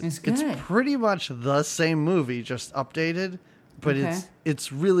really good. It's good. It's pretty much the same movie, just updated, but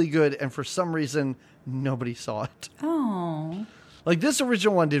it's really good. And for some reason, nobody saw it. Oh, like this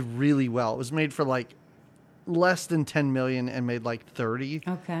original one did really well. It was made for like less than 10 million and made like 30.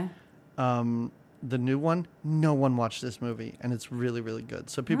 Okay. The new one, no one watched this movie, and it's really, really good.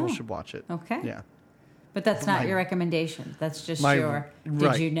 So people should watch it. Okay. Yeah. But that's not your recommendation. That's just your.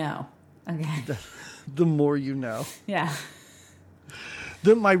 Did you know? Okay. The more you know. Yeah.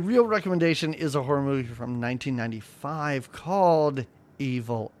 My real recommendation is a horror movie from 1995 called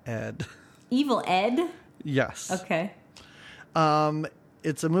Evil Ed. Evil Ed? Yes. Okay.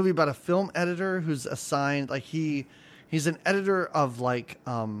 It's a movie about a film editor who's assigned, like he's an editor of like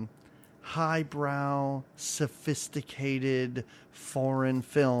highbrow, sophisticated foreign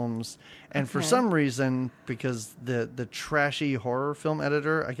films. And for some reason, because the trashy horror film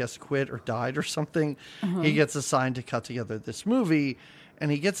editor, I guess, quit or died or something, he gets assigned to cut together this movie. And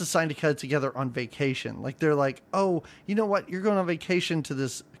he gets assigned to cut it together on vacation. Like, they're like, oh, you know what? You're going on vacation to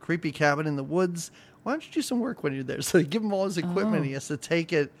this creepy cabin in the woods. Why don't you do some work when you're there? So they give him all his equipment. He has to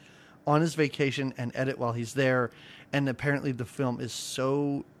take it on his vacation and edit while he's there. And apparently the film is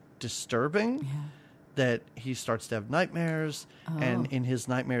so disturbing that he starts to have nightmares. And in his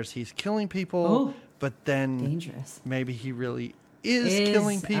nightmares, he's killing people. But then dangerous. Maybe he really is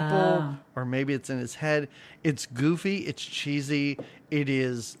killing people, or maybe it's in his head. It's goofy, it's cheesy,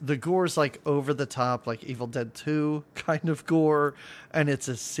 the gore's like over the top, like Evil Dead 2 kind of gore, and it's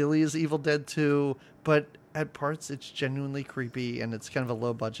as silly as Evil Dead 2, but at parts it's genuinely creepy, and it's kind of a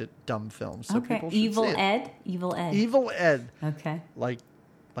low budget dumb film. So people should Evil see it. Ed? Evil Ed. Evil Ed. Okay. Like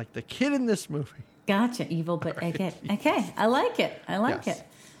the kid in this movie. Gotcha. Evil, but okay. Okay. I like it. it.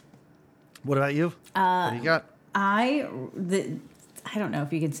 What about you? What do you got? I don't know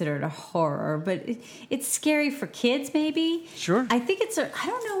if you consider it a horror, but it's scary for kids, maybe. Sure. I think I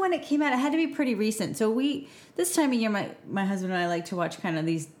don't know when it came out. It had to be pretty recent. So this time of year, my husband and I like to watch kind of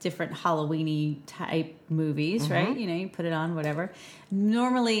these different Halloween-y type movies, right? You know, you put it on, whatever.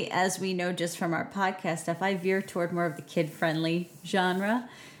 Normally, as we know just from our podcast stuff, I veer toward more of the kid-friendly genre.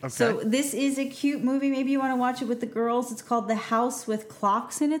 Okay. So this is a cute movie. Maybe you want to watch it with the girls. It's called The House with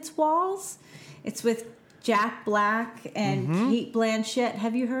Clocks in Its Walls. It's with Jack Black and Kate Blanchett.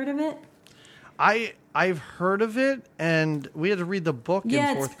 Have you heard of it? I've heard of it, and we had to read the book in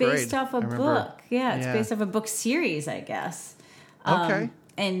fourth grade. Yeah, it's based off a book. Yeah, it's based off a book series, I guess. Okay.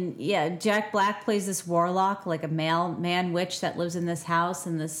 And yeah, Jack Black plays this warlock, like a man witch that lives in this house,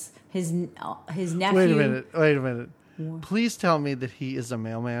 and his nephew. Wait a minute. Please tell me that he is a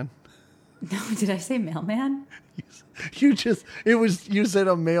mailman. No, did I say mailman? You said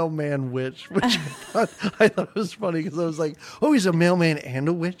a mailman witch, which I thought was funny because I was like, oh, he's a mailman and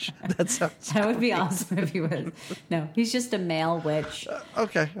a witch? That would be awesome if he was. No, he's just a male witch.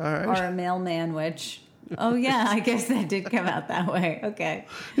 Okay, all right. Or a mailman witch. Oh, yeah, I guess that did come out that way. Okay.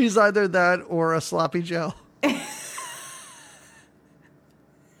 He's either that or a sloppy Joe.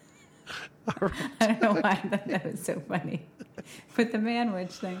 Right. I don't know why I thought that was so funny with the man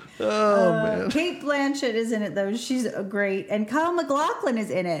witch thing. Oh, man. Kate Blanchett is in it, though. She's great. And Kyle MacLachlan is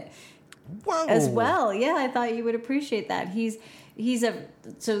in it. Whoa. As well. Yeah, I thought you would appreciate that. The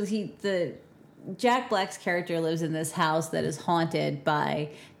Jack Black's character lives in this house that is haunted by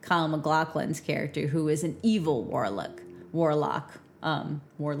Kyle MacLachlan's character, who is an evil warlock,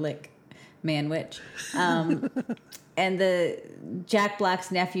 man witch. And the Jack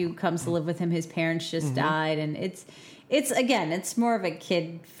Black's nephew comes to live with him. His parents just died, and it's more of a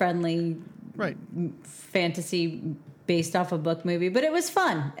kid-friendly fantasy based off a book movie, but it was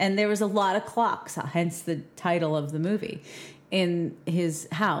fun, and there was a lot of clocks, hence the title of the movie, in his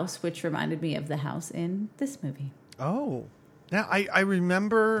house, which reminded me of the house in this movie. Oh. Now, I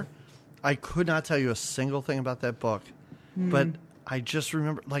remember, I could not tell you a single thing about that book, but I just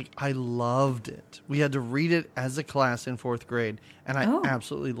remember, I loved it. We had to read it as a class in 4th grade, and I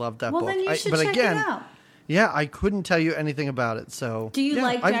absolutely loved that book. Well, then you should check it out. Yeah, I couldn't tell you anything about it, so... Do you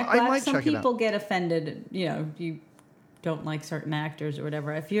like Jack Black? I might Some check it people out. get offended, you don't like certain actors or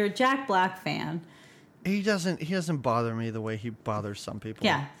whatever. If you're a Jack Black fan... He doesn't bother me the way he bothers some people.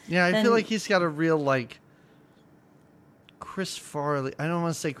 Yeah. Yeah, I feel like he's got a real, Chris Farley. I don't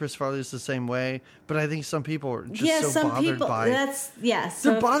want to say Chris Farley is the same way, but I think some people are just bothered by it.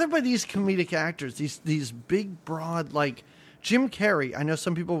 They're bothered by these comedic actors, these big, broad, Jim Carrey. I know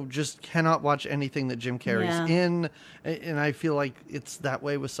some people just cannot watch anything that Jim Carrey's in, and I feel like it's that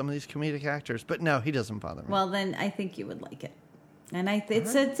way with some of these comedic actors. But no, he doesn't bother me. Well, then I think you would like it. And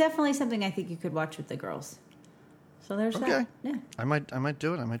it's definitely something I think you could watch with the girls. So there's that. Yeah. I might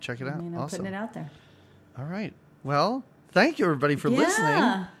do it. I might check it out. I'm awesome. putting it out there. All right. Well, thank you everybody for listening.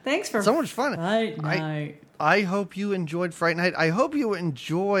 Yeah. Thanks for so much fun. Fright Night. I hope you enjoyed Fright Night. I hope you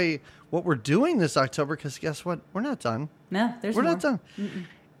enjoy what we're doing this October, because guess what? We're not done. No, we're not done. Mm-mm.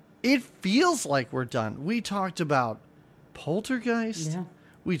 It feels like we're done. We talked about Poltergeist. Yeah.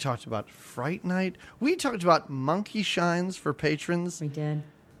 We talked about Fright Night. We talked about Monkey Shines for patrons. We did.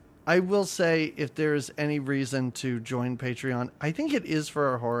 I will say, if there's any reason to join Patreon, I think it is for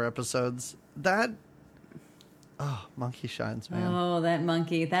our horror episodes. Monkey Shines, man. Oh, that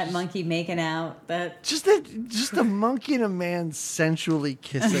monkey making out. Just a monkey and a man sensually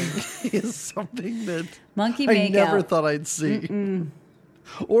kissing is something that I never thought I'd see. Mm-mm.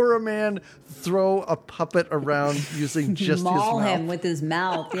 Or a man throw a puppet around using just his mouth. Maul him with his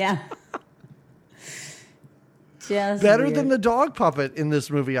mouth, yeah. Just better weird. than the dog puppet in this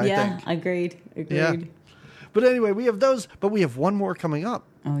movie, I think. Yeah, agreed. Yeah. But anyway, we have those, but we have one more coming up.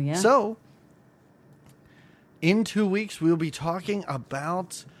 Oh, yeah. So, in 2 weeks, we'll be talking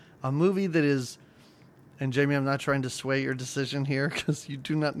about a movie that is... And Jamie, I'm not trying to sway your decision here, because you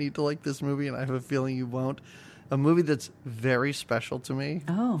do not need to like this movie, and I have a feeling you won't. A movie that's very special to me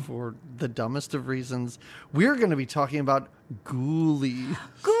for the dumbest of reasons. We're going to be talking about Ghoulies.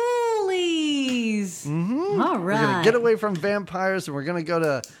 Ghoulies! Mm-hmm. All right. We're going to get away from vampires, and we're going to go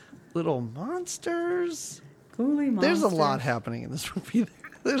to little monsters. Ghoulie monsters. There's a lot happening in this movie.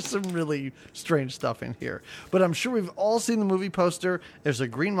 There's some really strange stuff in here. But I'm sure we've all seen the movie poster. There's a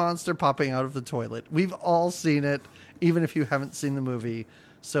green monster popping out of the toilet. We've all seen it, even if you haven't seen the movie.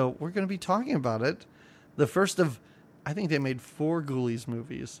 So we're going to be talking about it. The first of, I think they made 4 Ghoulies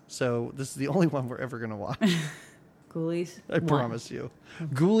movies. So this is the only one we're ever going to watch. Ghoulies I promise you.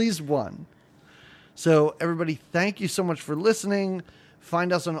 Ghoulies 1. So everybody, thank you so much for listening.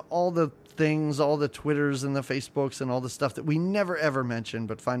 Find us on all the things, all the Twitters and the Facebooks and all the stuff that we never ever mention,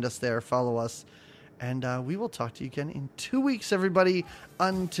 but find us there, follow us. And we will talk to you again in 2 weeks, everybody.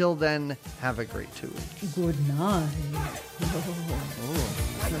 Until then, have a great 2 weeks. Good night.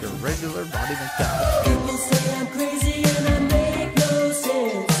 Like your regular Body McDowell. People say I'm crazy and I make no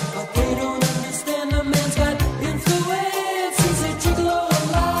sense. But they don't understand a man's got influence. He's a gigolo, a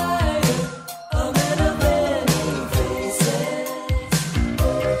liar, a man of many faces.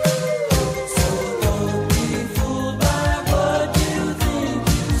 So don't be fooled by what you think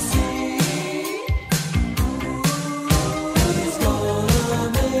you see. He's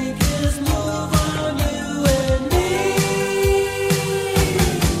gonna make his move on you and me.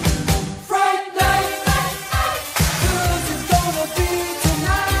 Fright Night, 'cause it's gonna be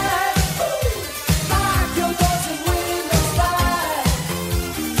tonight. Lock your doors and windows tight.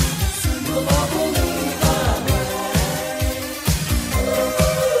 Soon you'll all believe I'm right.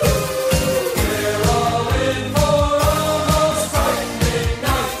 We're all in for a most frightening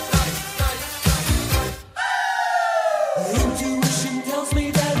night. Intuition tells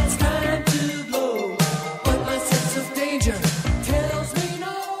me that it's time to blow, but my sense of danger tells me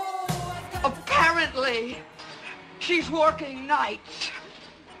no. Apparently, she's working nights.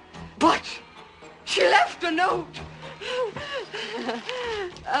 But she left a note.